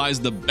and applies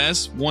the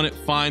best one it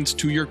finds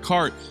to your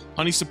cart.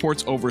 Honey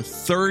supports over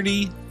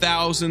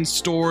 30,000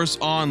 stores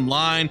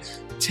online.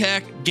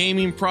 Tech,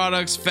 gaming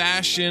products,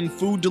 fashion,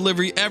 food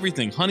delivery,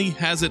 everything. Honey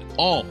has it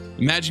all.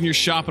 Imagine you're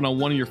shopping on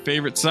one of your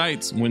favorite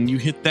sites. When you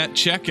hit that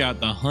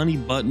checkout, the Honey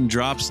button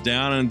drops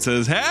down and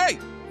says, hey,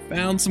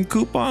 found some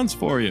coupons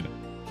for you.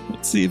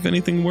 Let's see if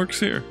anything works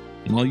here.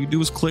 And all you do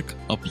is click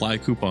apply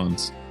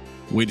coupons.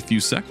 Wait a few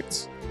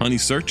seconds. Honey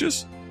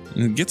searches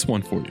and it gets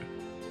one for you.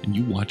 And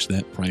you watch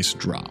that price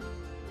drop.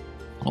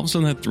 All of a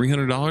sudden that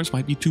 $300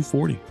 might be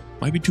 $240,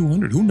 might be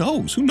 $200. Who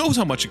knows? Who knows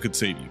how much it could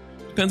save you?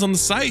 Depends on the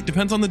site,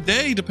 depends on the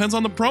day, depends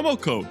on the promo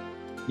code.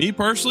 Me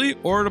personally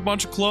ordered a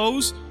bunch of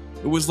clothes.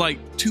 It was like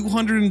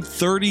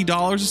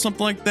 $230 or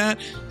something like that.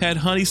 Had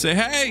Honey say,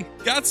 hey,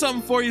 got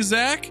something for you,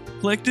 Zach.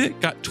 Clicked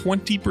it, got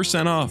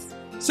 20% off.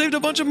 Saved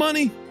a bunch of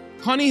money.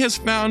 Honey has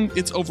found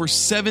its over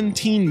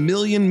 17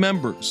 million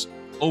members,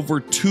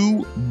 over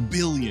 $2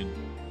 billion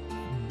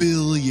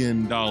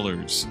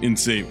in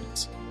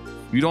savings.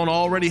 If you don't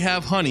already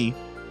have Honey,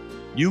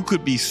 you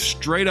could be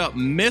straight up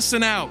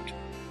missing out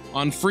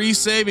on free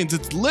savings.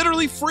 It's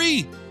literally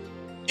free.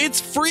 It's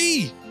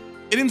free.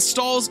 It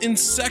installs in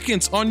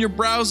seconds on your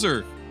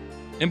browser.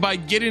 And by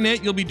getting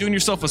it, you'll be doing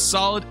yourself a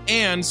solid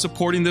and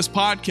supporting this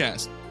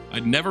podcast.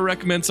 I'd never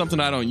recommend something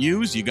I don't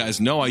use. You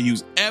guys know I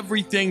use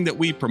everything that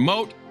we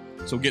promote.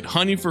 So get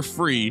Honey for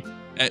free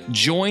at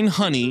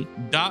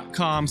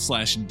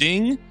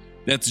joinhoney.com/ding.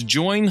 That's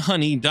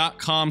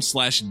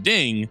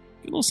joinhoney.com/ding. Get a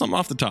little something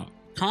off the top.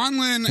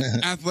 Conlin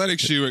Athletic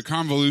Shoe at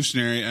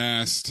Convolutionary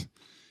asked,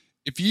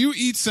 if you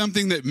eat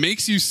something that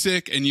makes you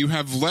sick and you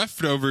have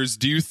leftovers,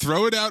 do you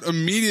throw it out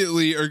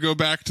immediately or go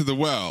back to the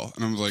well?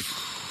 And I was like,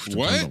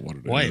 what?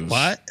 Wait,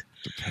 what?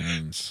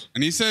 Depends.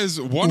 And he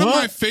says, one of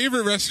my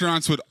favorite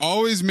restaurants would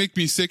always make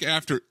me sick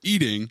after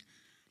eating,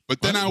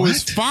 but then I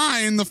was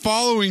fine the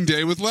following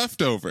day with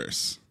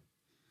leftovers.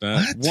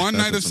 One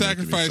night of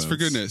sacrifice for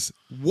goodness.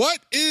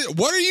 What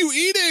are you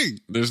eating?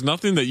 There's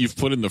nothing that you've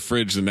put in the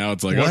fridge and now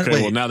it's like,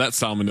 well, now that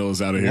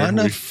salmonella's out of here. One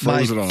we of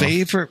froze my it off.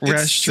 favorite It's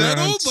restaurants.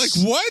 settled? Like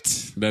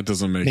what? That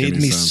doesn't make made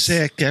any me sense.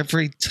 sick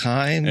every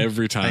time.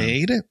 Every time I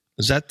ate it.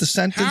 Was that the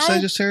sentence I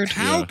just heard?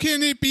 How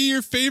can it be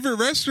your favorite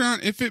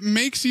restaurant if it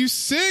makes you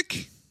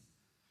sick?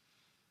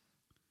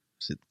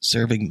 Is it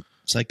serving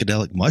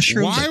psychedelic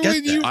mushrooms? Why I get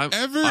would you that.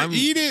 ever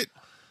eat it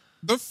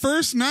the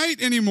first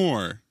night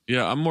anymore?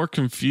 Yeah, I'm more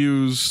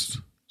confused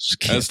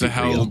as to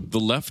how real. the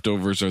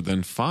leftovers are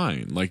then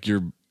fine. Like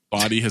your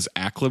body has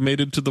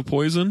acclimated to the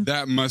poison.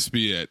 That must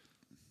be it.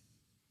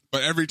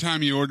 But every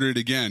time you order it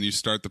again, you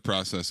start the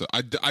process.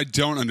 I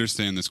don't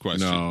understand this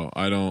question. No,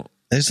 I don't.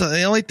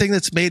 The only thing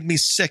that's made me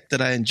sick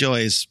that I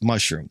enjoy is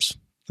mushrooms.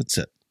 That's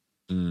it.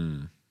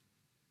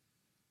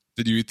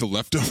 Did you eat the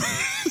leftovers?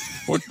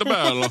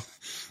 Portobello.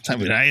 I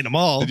mean, I ate them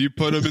all. Did you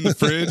put them in the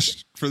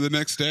fridge for the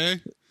next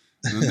day?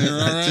 And they were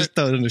all I right? just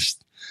don't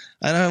understand.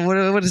 I don't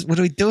know what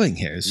are we doing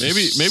here? It's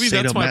Maybe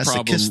that's my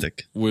problem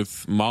sadomasochistic.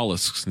 with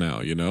mollusks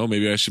now. You know,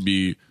 maybe I should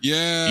be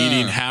Yeah.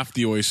 eating half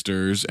the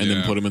oysters and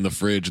then put them in the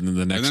fridge, and then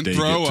the next day get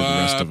to the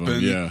rest of them.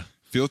 and Yeah,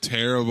 feel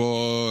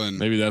terrible, and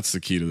maybe that's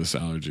the key to this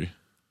allergy.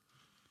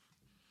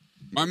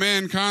 my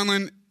man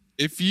Conlon,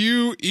 if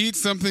you eat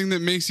something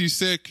that makes you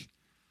sick,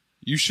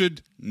 you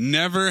should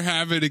never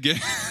have it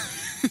again.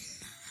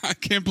 I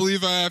can't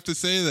believe I have to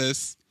say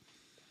this.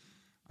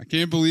 I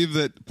can't believe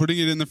that putting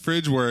it in the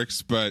fridge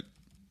works, but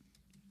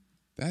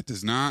that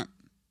does not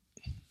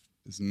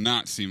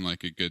seem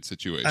like a good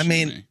situation. I to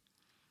mean,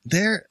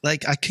 me.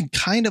 I can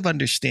kind of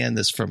understand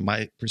this from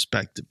my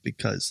perspective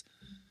because,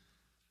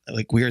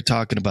 like, we were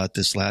talking about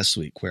this last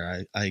week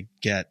where I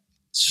get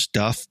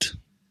stuffed.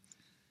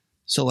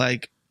 So,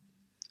 like,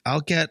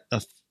 I'll get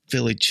a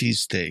Philly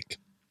cheesesteak,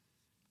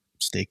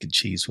 steak and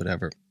cheese,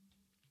 whatever,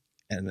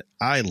 and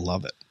I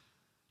love it.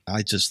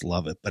 I just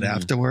love it. But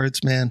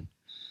afterwards, man,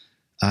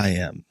 I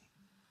am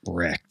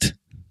wrecked.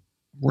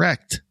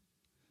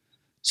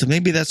 So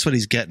maybe that's what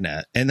he's getting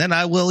at. And then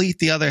I will eat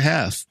the other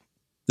half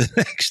the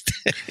next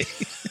day.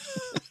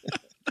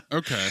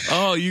 Okay.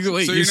 Oh, you're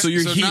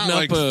heating not up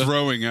like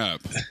throwing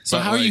up. So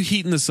but how are you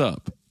heating this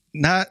up?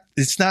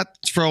 It's not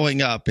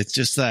throwing up. It's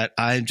just that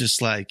I'm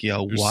just like,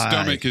 Your why?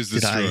 stomach is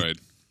destroyed.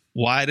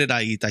 Why did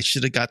I eat? I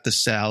should have got the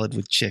salad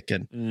with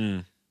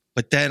chicken.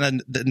 But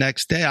then the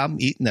next day, I'm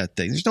eating that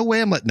thing. There's no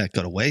way I'm letting that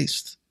go to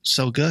waste.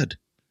 So good.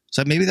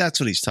 So maybe that's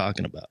what he's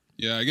talking about.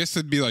 Yeah, I guess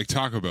it'd be like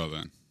Taco Bell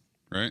then,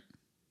 right?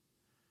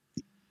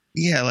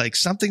 Yeah, like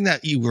something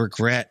that you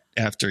regret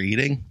after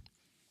eating.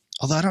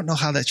 Although I don't know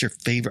how that's your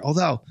favorite.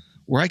 Although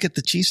where I get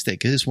the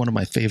cheesesteak, it is one of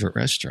my favorite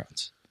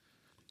restaurants.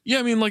 Yeah,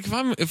 I mean, like if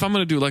I'm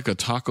gonna do like a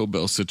Taco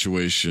Bell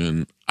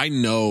situation, I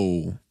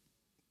know,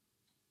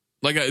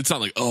 like it's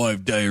not like I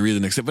have diarrhea the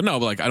next day, but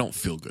like I don't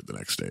feel good the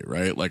next day,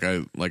 right? Like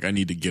I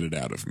need to get it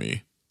out of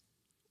me.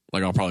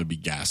 Like I'll probably be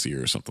gassy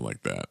or something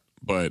like that.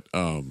 But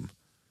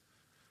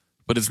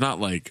it's not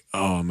like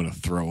I'm gonna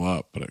throw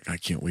up, but I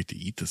can't wait to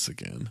eat this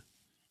again.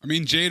 I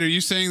mean, Jade, are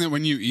you saying that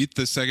when you eat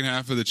the second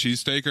half of the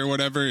cheesesteak or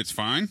whatever, it's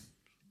fine?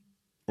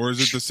 Or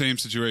is it the same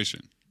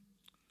situation?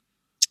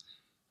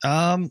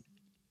 I'll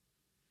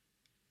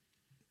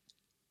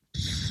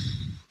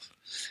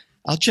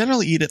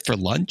generally eat it for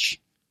lunch.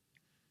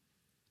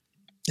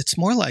 It's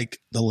more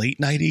like the late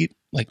night eat,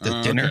 like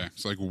the dinner. Okay.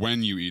 It's like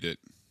when you eat it.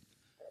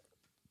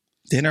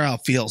 Dinner, I'll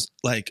feel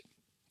like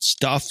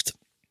stuffed,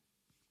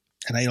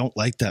 and I don't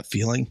like that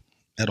feeling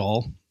at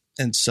all.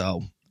 And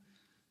so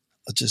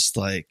I'll just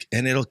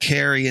and it'll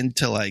carry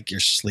into like your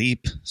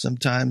sleep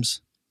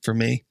sometimes for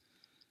me.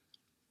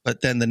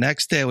 But then the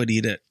next day I would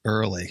eat it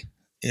early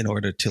in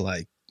order to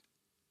like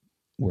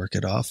work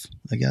it off,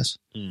 I guess.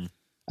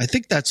 I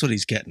think that's what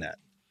he's getting at.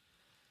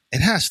 It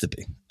has to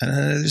be.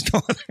 There's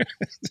no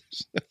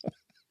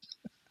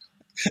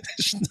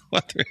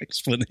other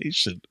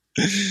explanation.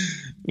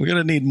 We're going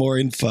to need more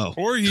info.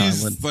 Or he's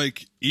Conlon.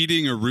 like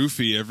eating a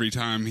roofie every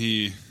time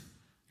he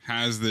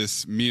has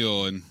this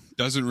meal and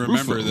doesn't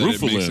remember that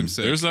it makes him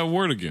sick. There's that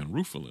word again,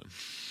 Rufalin.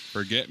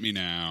 Forget me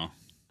now.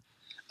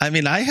 I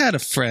mean, I had a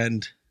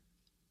friend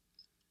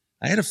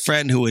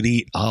who would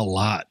eat a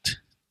lot.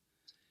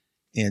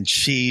 And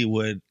she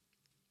would,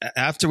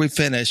 after we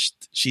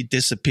finished, she'd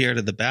disappear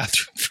to the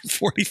bathroom for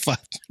 45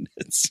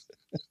 minutes.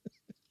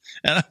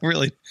 And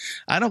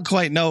I don't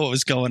quite know what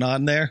was going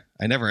on there.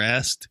 I never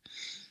asked.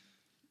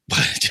 But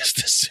I just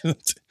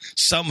assumed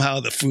somehow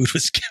the food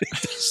was getting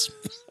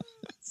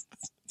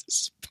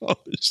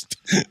disposed.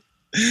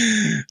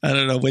 I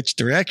don't know which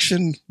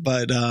direction,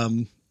 but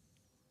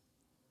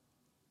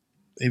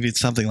maybe it's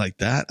something like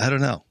that. I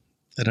don't know.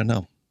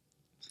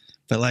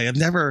 But like I've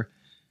never,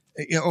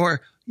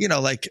 or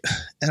like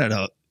I don't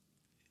know.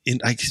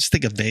 I just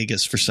think of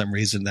Vegas for some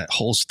reason. That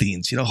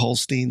Holstein's,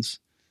 Holstein's.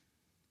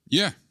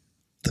 Yeah,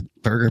 the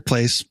burger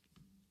place.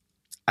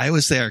 I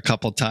was there a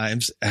couple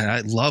times, and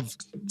I love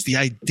the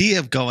idea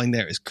of going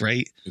there. Is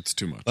great. It's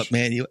too much, but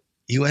man,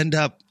 you end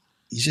up.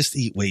 You just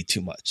eat way too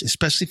much,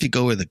 especially if you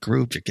go with a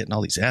group. You're getting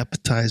all these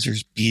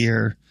appetizers,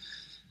 beer,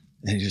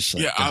 and you're just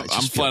like, I'm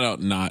flat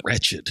out not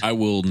wretched. I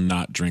will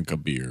not drink a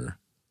beer,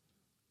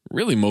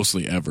 really,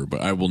 mostly ever.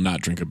 But I will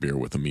not drink a beer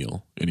with a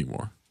meal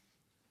anymore.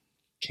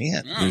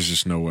 Can't. There's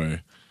just no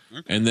way.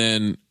 Okay. And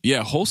then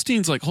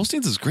Holstein's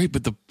is great,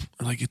 but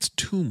it's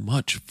too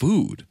much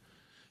food.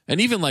 And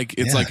even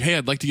it's like, hey,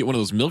 I'd like to get one of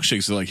those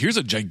milkshakes. They're like, here's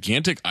a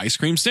gigantic ice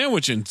cream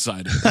sandwich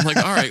inside. I'm like,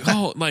 all right,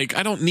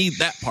 I don't need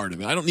that part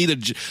of it. I don't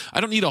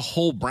need a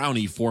whole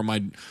brownie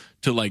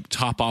to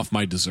top off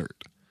my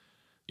dessert.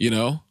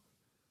 Yeah,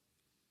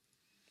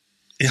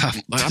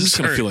 I'm just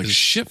gonna feel like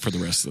shit for the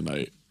rest of the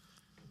night.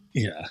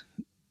 Yeah,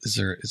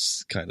 dessert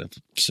is kind of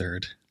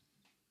absurd.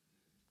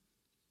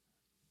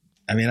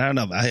 I mean, I don't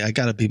know. I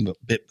got to be a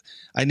bit.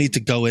 I need to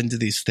go into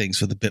these things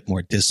with a bit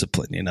more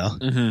discipline,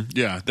 Mm-hmm.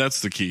 Yeah,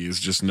 that's the key, is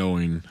just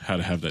knowing how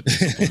to have that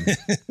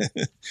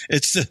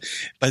discipline.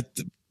 But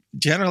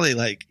generally,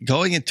 like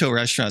going into a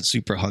restaurant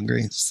super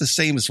hungry, it's the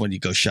same as when you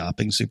go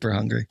shopping super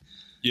hungry.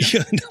 Yeah. You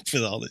end up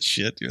with all this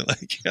shit. You're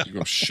like, you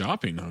go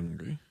shopping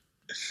hungry.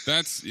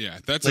 That's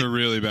a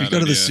really bad idea. You go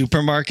to the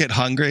supermarket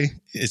hungry.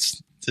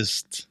 It's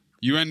just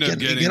you end up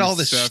getting get all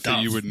this stuff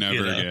that you would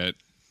never get.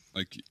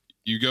 Like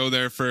you go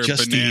there for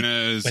just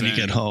bananas when you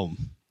get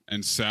home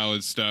and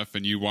salad stuff,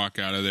 and you walk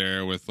out of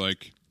there with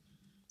like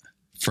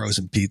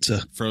frozen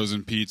pizza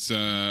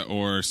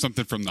or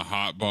something from the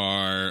hot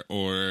bar,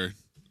 or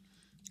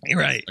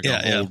right, like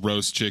a whole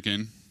roast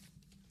chicken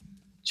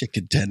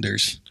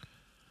tenders,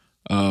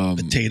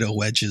 potato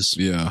wedges.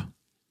 Yeah.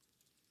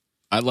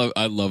 I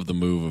love the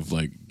move of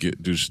like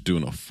just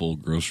doing a full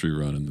grocery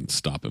run and then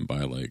stopping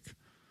by like,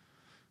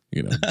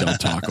 Del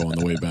Taco on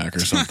the way back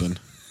or something.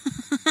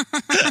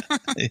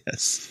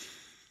 Yes.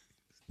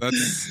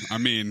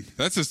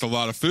 That's just a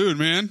lot of food,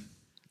 man.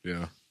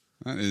 Yeah.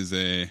 That is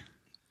a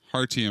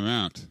hearty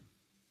amount.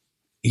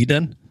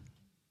 Eden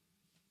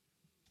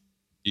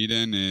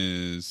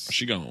is...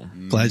 She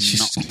gone. Glad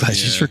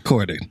she's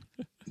recording.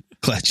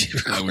 Glad she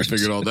recorded. We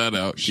figured all that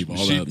out. Keep all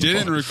that. She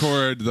didn't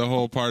record the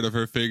whole part of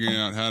her figuring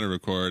out how to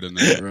record, and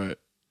then right.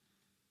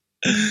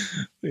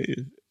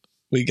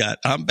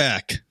 I'm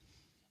back.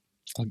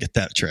 I'll get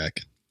that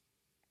track.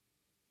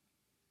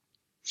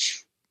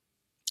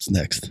 What's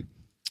next?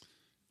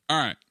 All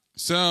right.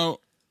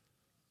 So,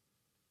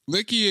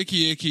 Licky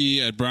Icky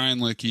Icky at Brian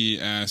Licky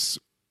asks,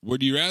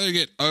 would you rather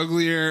get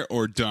uglier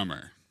or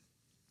dumber?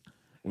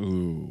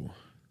 Ooh.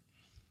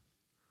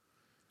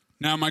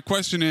 Now, my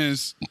question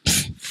is...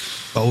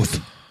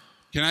 Both.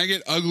 Can I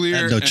get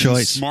uglier and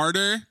choice.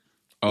 Smarter?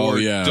 Oh, or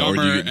yeah.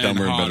 Dumber or you get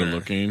dumber and better hotter?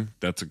 looking?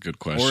 That's a good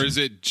question. Or is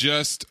it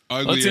just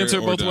uglier? Let's answer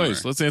it both dumber?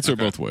 ways. Let's answer it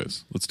both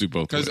ways. Let's do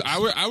both ways.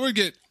 Because I would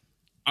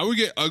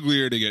get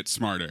uglier to get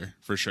smarter,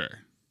 for sure.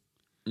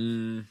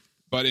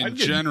 But in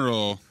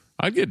general...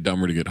 I'd get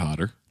dumber to get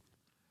hotter.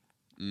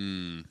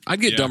 I'd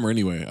get dumber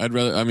anyway. I'd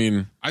rather...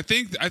 I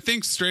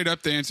think straight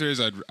up the answer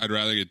is I'd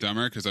rather get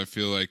dumber, because I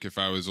feel like if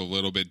I was a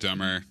little bit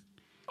dumber...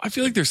 I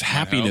feel like there's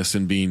happiness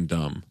in being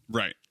dumb.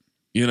 Right.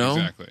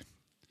 Exactly.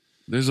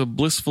 There's a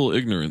blissful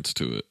ignorance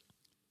to it.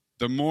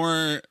 The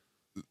more,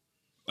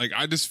 like,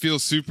 I just feel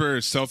super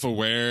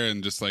self-aware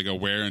and just like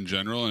aware in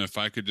general. And if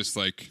I could just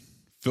like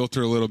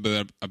filter a little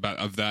bit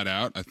of that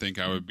out, I think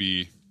I would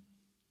be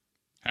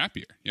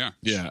happier. Yeah.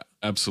 Yeah,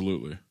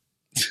 absolutely.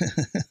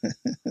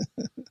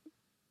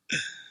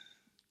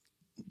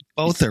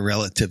 Both are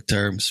relative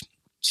terms.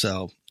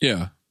 So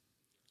yeah,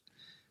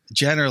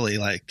 generally,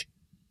 like,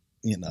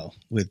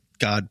 with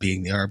God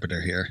being the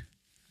arbiter here,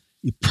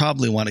 you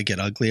probably want to get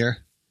uglier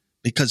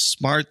because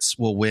smarts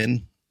will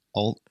win.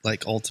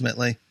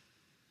 Ultimately,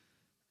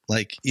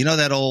 like,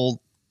 that old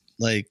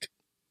like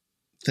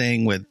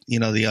thing with,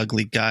 the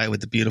ugly guy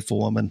with the beautiful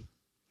woman.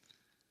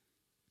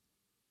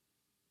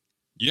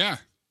 Yeah.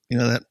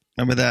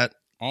 Remember that?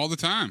 All the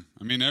time.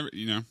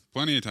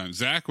 Plenty of times.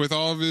 Zach with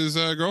all of his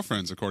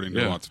girlfriends, according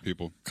to lots of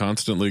people.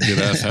 Constantly get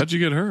asked, how'd you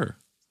get her?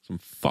 Some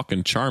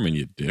fucking charming,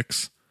 you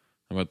dicks.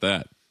 How about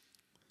that?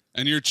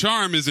 And your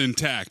charm is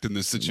intact in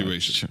this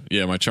situation.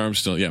 My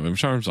charm's my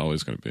charm's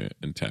always going to be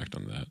intact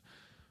on that.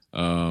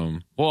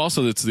 Well,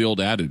 also, it's the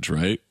old adage,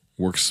 right?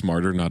 Work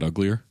smarter, not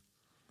uglier.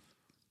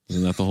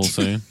 Isn't that the whole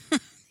saying?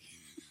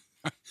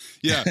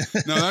 Yeah.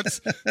 No,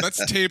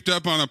 that's taped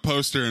up on a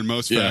poster in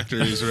most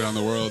factories around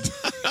the world.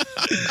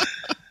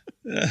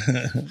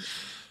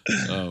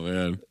 Oh,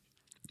 man.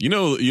 You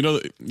know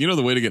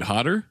the way to get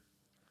hotter?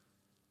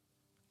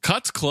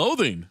 Cuts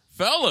clothing.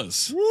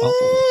 Fellas,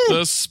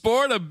 the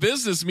sport of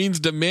business means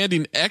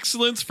demanding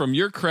excellence from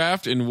your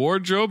craft and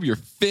wardrobe. Your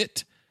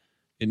fit,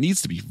 it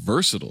needs to be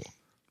versatile,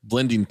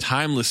 blending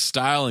timeless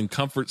style and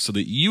comfort so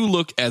that you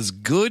look as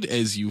good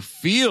as you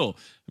feel.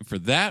 And for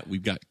that,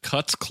 we've got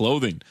Cuts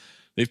Clothing.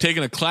 They've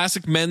taken a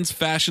classic men's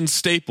fashion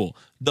staple,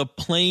 the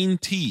plain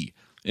tee,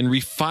 and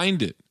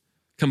refined it,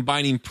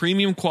 combining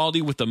premium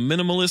quality with a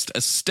minimalist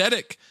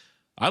aesthetic.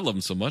 I love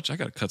them so much. I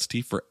got a Cuts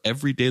tee for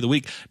every day of the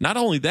week. Not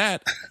only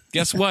that,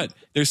 guess what?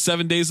 There's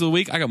 7 days of the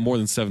week. I got more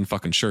than 7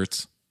 fucking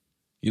shirts.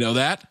 You know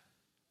that?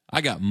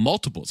 I got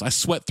multiples. I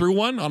sweat through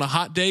one on a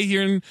hot day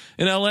here in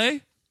LA.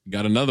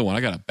 Got another one.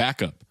 I got a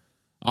backup.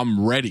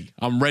 I'm ready.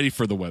 I'm ready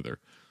for the weather.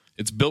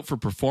 It's built for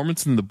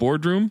performance in the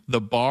boardroom,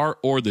 the bar,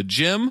 or the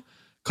gym.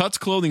 Cuts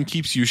Clothing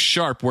keeps you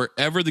sharp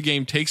wherever the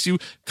game takes you.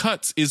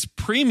 Cuts is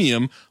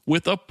premium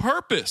with a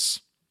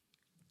purpose.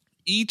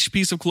 Each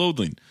piece of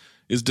clothing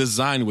is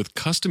designed with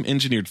custom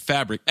engineered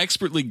fabric,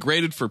 expertly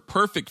graded for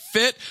perfect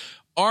fit,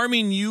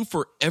 arming you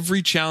for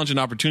every challenge and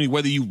opportunity,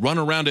 whether you run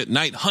around at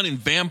night hunting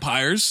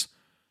vampires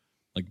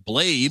like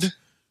Blade,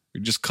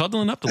 or just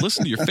cuddling up to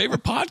listen to your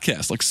favorite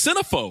podcast like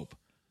Cinephobe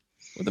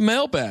with a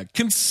mailbag.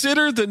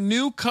 Consider the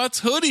new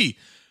Cuts hoodie,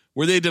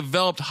 where they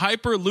developed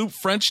Hyperloop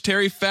French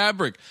Terry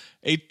fabric,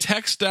 a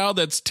textile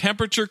that's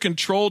temperature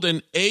controlled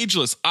and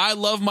ageless. I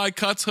love my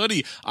Cuts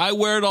hoodie. I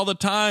wear it all the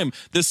time.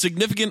 The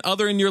significant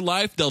other in your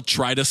life, they'll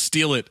try to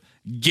steal it.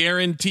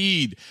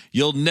 Guaranteed.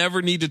 You'll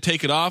never need to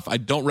take it off. I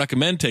don't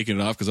recommend taking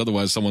it off because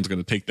otherwise someone's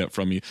going to take that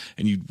from you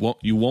and you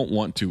won't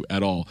want to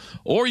at all.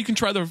 Or you can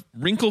try the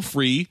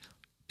wrinkle-free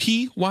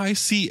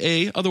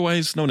PYCA,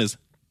 otherwise known as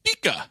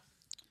Pika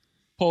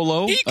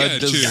Polo, a Pikachu.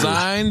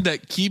 design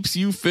that keeps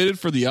you fitted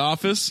for the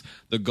office,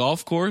 the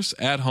golf course,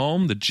 at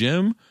home, the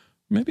gym,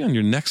 maybe on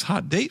your next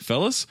hot date,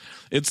 fellas.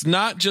 It's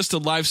not just a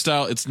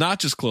lifestyle. It's not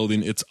just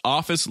clothing. It's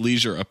office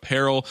leisure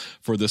apparel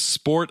for the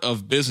sport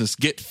of business.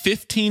 Get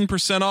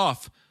 15%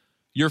 off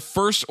your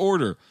first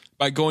order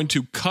by going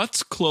to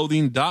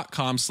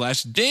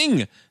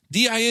cutsclothing.com/ding.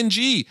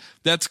 D-I-N-G.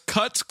 That's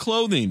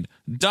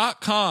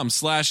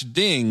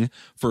cutsclothing.com/ding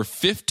for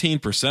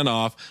 15%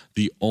 off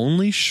the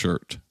only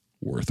shirt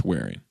worth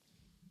wearing.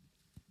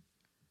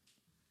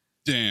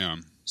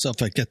 Damn. So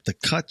if I get the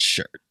cut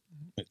shirt,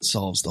 it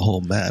solves the whole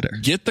matter.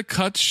 Get the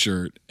cut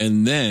shirt,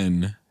 and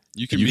then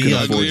you can be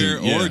uglier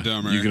or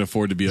dumber. You can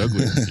afford to be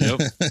ugly. Yep.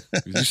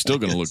 You're still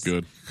going to look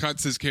good.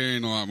 Cuts is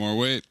carrying a lot more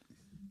weight.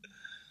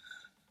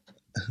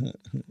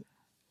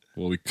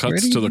 Well, we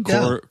cuts to the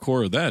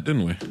core of that,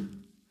 didn't we?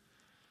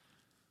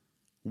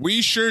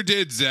 We sure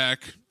did,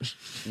 Zach.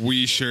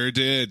 We sure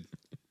did.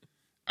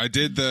 I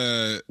did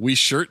the... We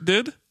shirt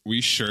did? We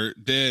sure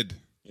did.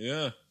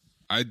 Yeah.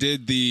 I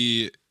did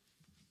the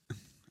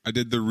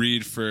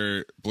read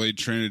for Blade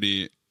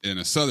Trinity in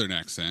a Southern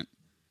accent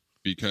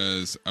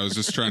because I was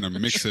just trying to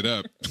mix it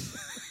up.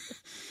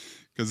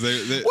 Because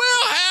they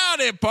well,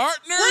 howdy,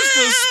 partners.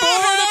 The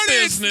sport of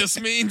business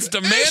means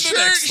demanding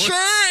excellence.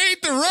 Sure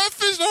ain't the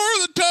roughest or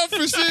the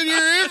toughest in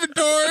your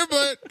inventory,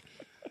 but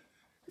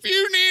if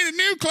you need a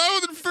new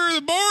clothing for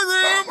the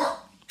boardroom,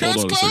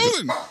 Cuts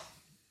Clothing.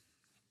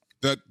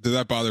 Did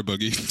that bother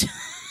Boogie?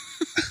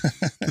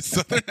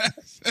 Southern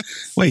accent.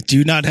 Wait, do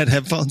you not have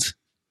headphones?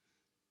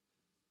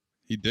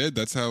 He did.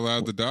 That's how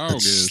loud the dog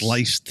is.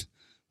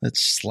 That's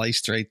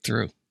sliced right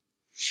through.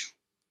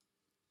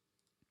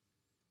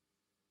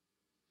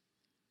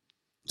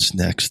 What's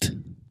next?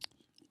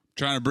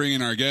 Trying to bring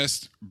in our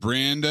guest,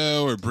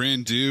 Brando or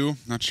Brandu.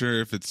 Not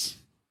sure if it's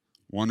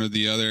one or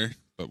the other,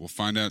 but we'll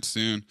find out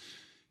soon.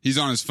 He's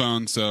on his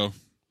phone, so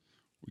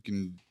we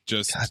can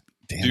just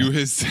do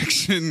his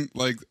section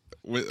like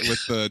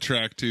with the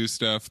track 2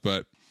 stuff.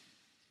 But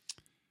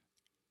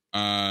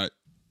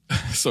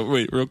so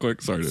wait, real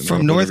quick. Sorry.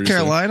 From North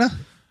Carolina?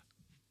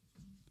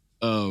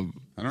 I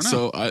don't know.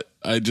 So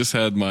I just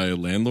had my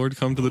landlord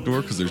come to the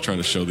door because they're trying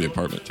to show the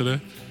apartment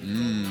today.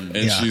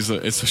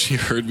 And so she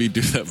heard me do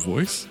that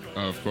voice.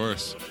 Oh, of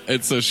course.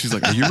 And so she's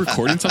like, "Are you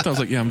recording something?" I was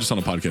like, "Yeah, I'm just on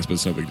a podcast, but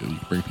it's no big deal. You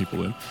can bring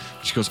people in."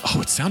 She goes,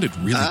 "Oh, it sounded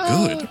really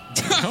good."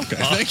 Okay,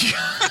 thank you.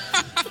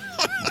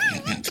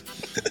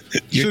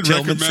 Should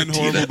recommend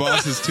Horrible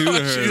Bosses 2 to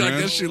her.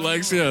 I guess she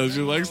likes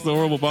the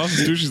Horrible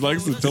Bosses 2. She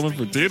likes the Tillman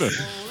Fertitta.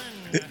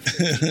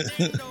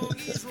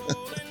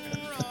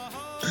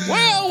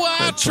 Well,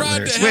 I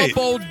tried to help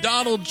old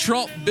Donald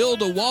Trump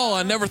build a wall.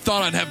 I never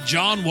thought I'd have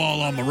John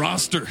Wall on my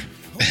roster.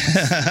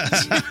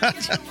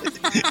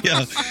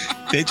 Yeah,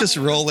 they just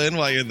roll in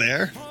while you're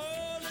there,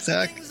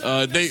 Zach.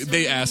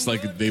 They asked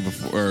like a day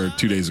before or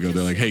 2 days ago.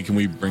 They're like, "Hey, can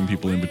we bring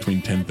people in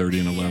between 10:30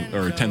 and 11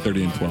 or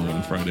 10:30 and 12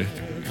 on Friday?"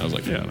 I was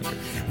like, "Yeah, I don't care."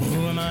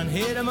 Move 'em on,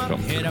 hit 'em up,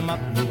 hit 'em up,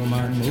 move 'em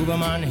on, move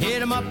 'em on,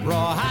 hit 'em up,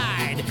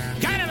 rawhide.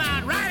 Cut 'em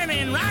out, ride 'em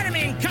in,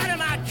 cut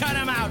 'em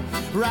out,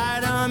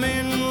 ride 'em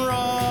in,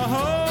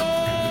 rawhide.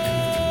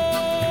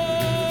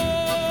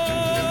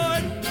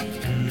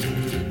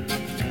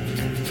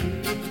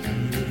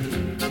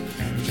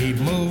 Keep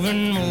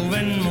moving,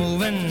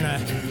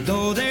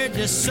 though they're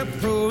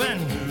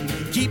disapproving.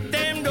 Keep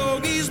them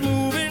doggies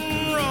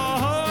moving,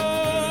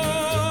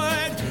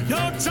 rawhide.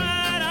 Don't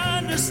try to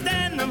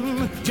understand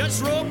them,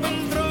 just rope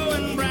and throw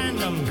and brand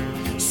them.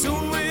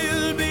 Soon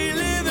we'll be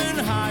living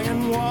high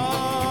and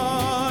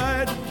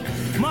wide.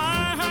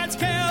 My heart's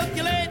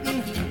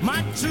calculating,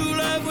 my true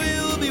love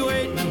will be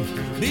waiting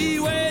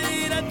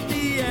at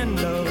the end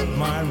of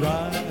my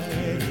ride.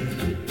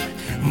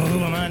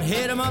 Move 'em on,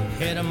 hit 'em up,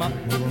 move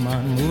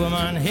 'em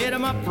on, hit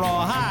 'em up,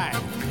 rawhide.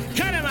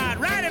 Cut 'em out,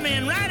 ride 'em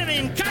in,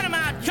 cut 'em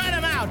out,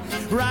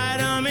 ride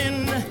 'em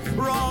in,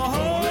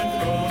 rawhide.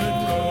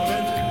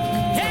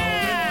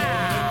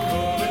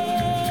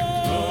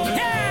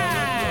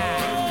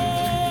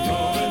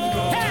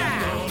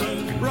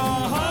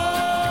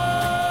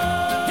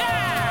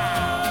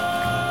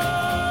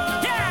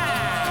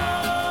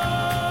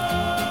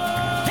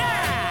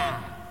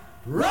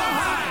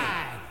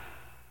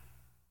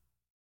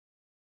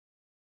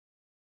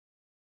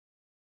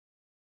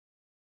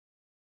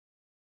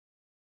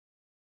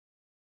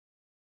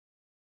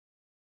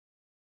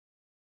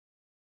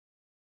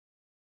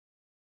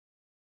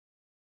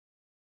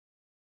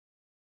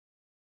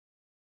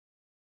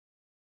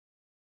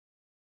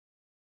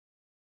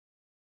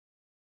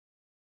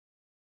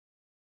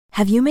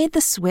 Have you made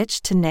the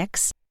switch to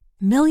Knix?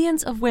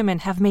 Millions of women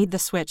have made the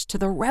switch to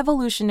the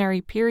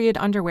revolutionary period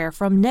underwear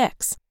from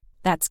Knix.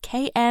 That's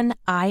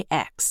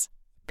Knix.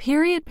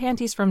 Period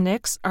panties from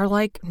Knix are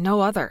like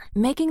no other,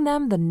 making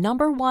them the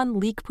 #1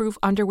 leak-proof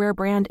underwear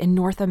brand in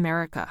North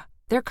America.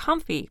 They're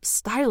comfy,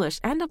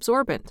 stylish, and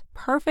absorbent,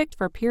 perfect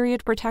for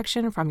period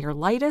protection from your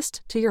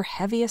lightest to your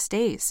heaviest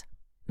days.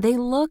 They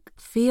look,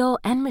 feel,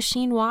 and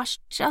machine wash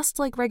just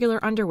like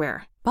regular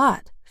underwear,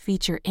 but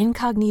feature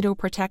incognito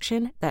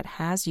protection that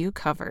has you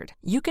covered.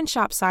 You can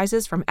shop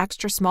sizes from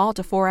extra small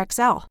to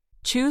 4XL.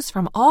 Choose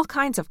from all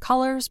kinds of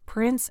colors,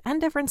 prints, and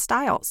different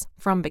styles,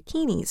 from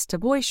bikinis to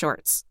boy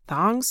shorts,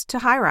 thongs to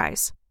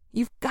high-rise.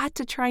 You've got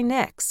to try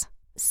Knix.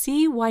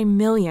 See why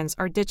millions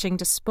are ditching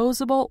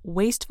disposable,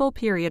 wasteful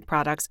period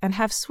products and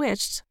have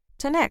switched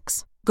to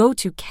Knix. Go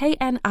to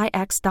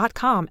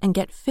knix.com and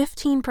get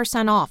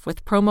 15% off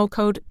with promo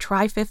code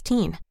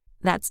TRY15.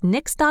 That's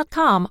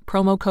knix.com,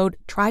 promo code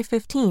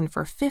TRY15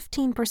 for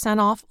 15%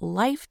 off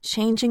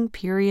life-changing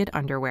period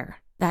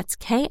underwear. That's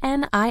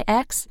knix.com.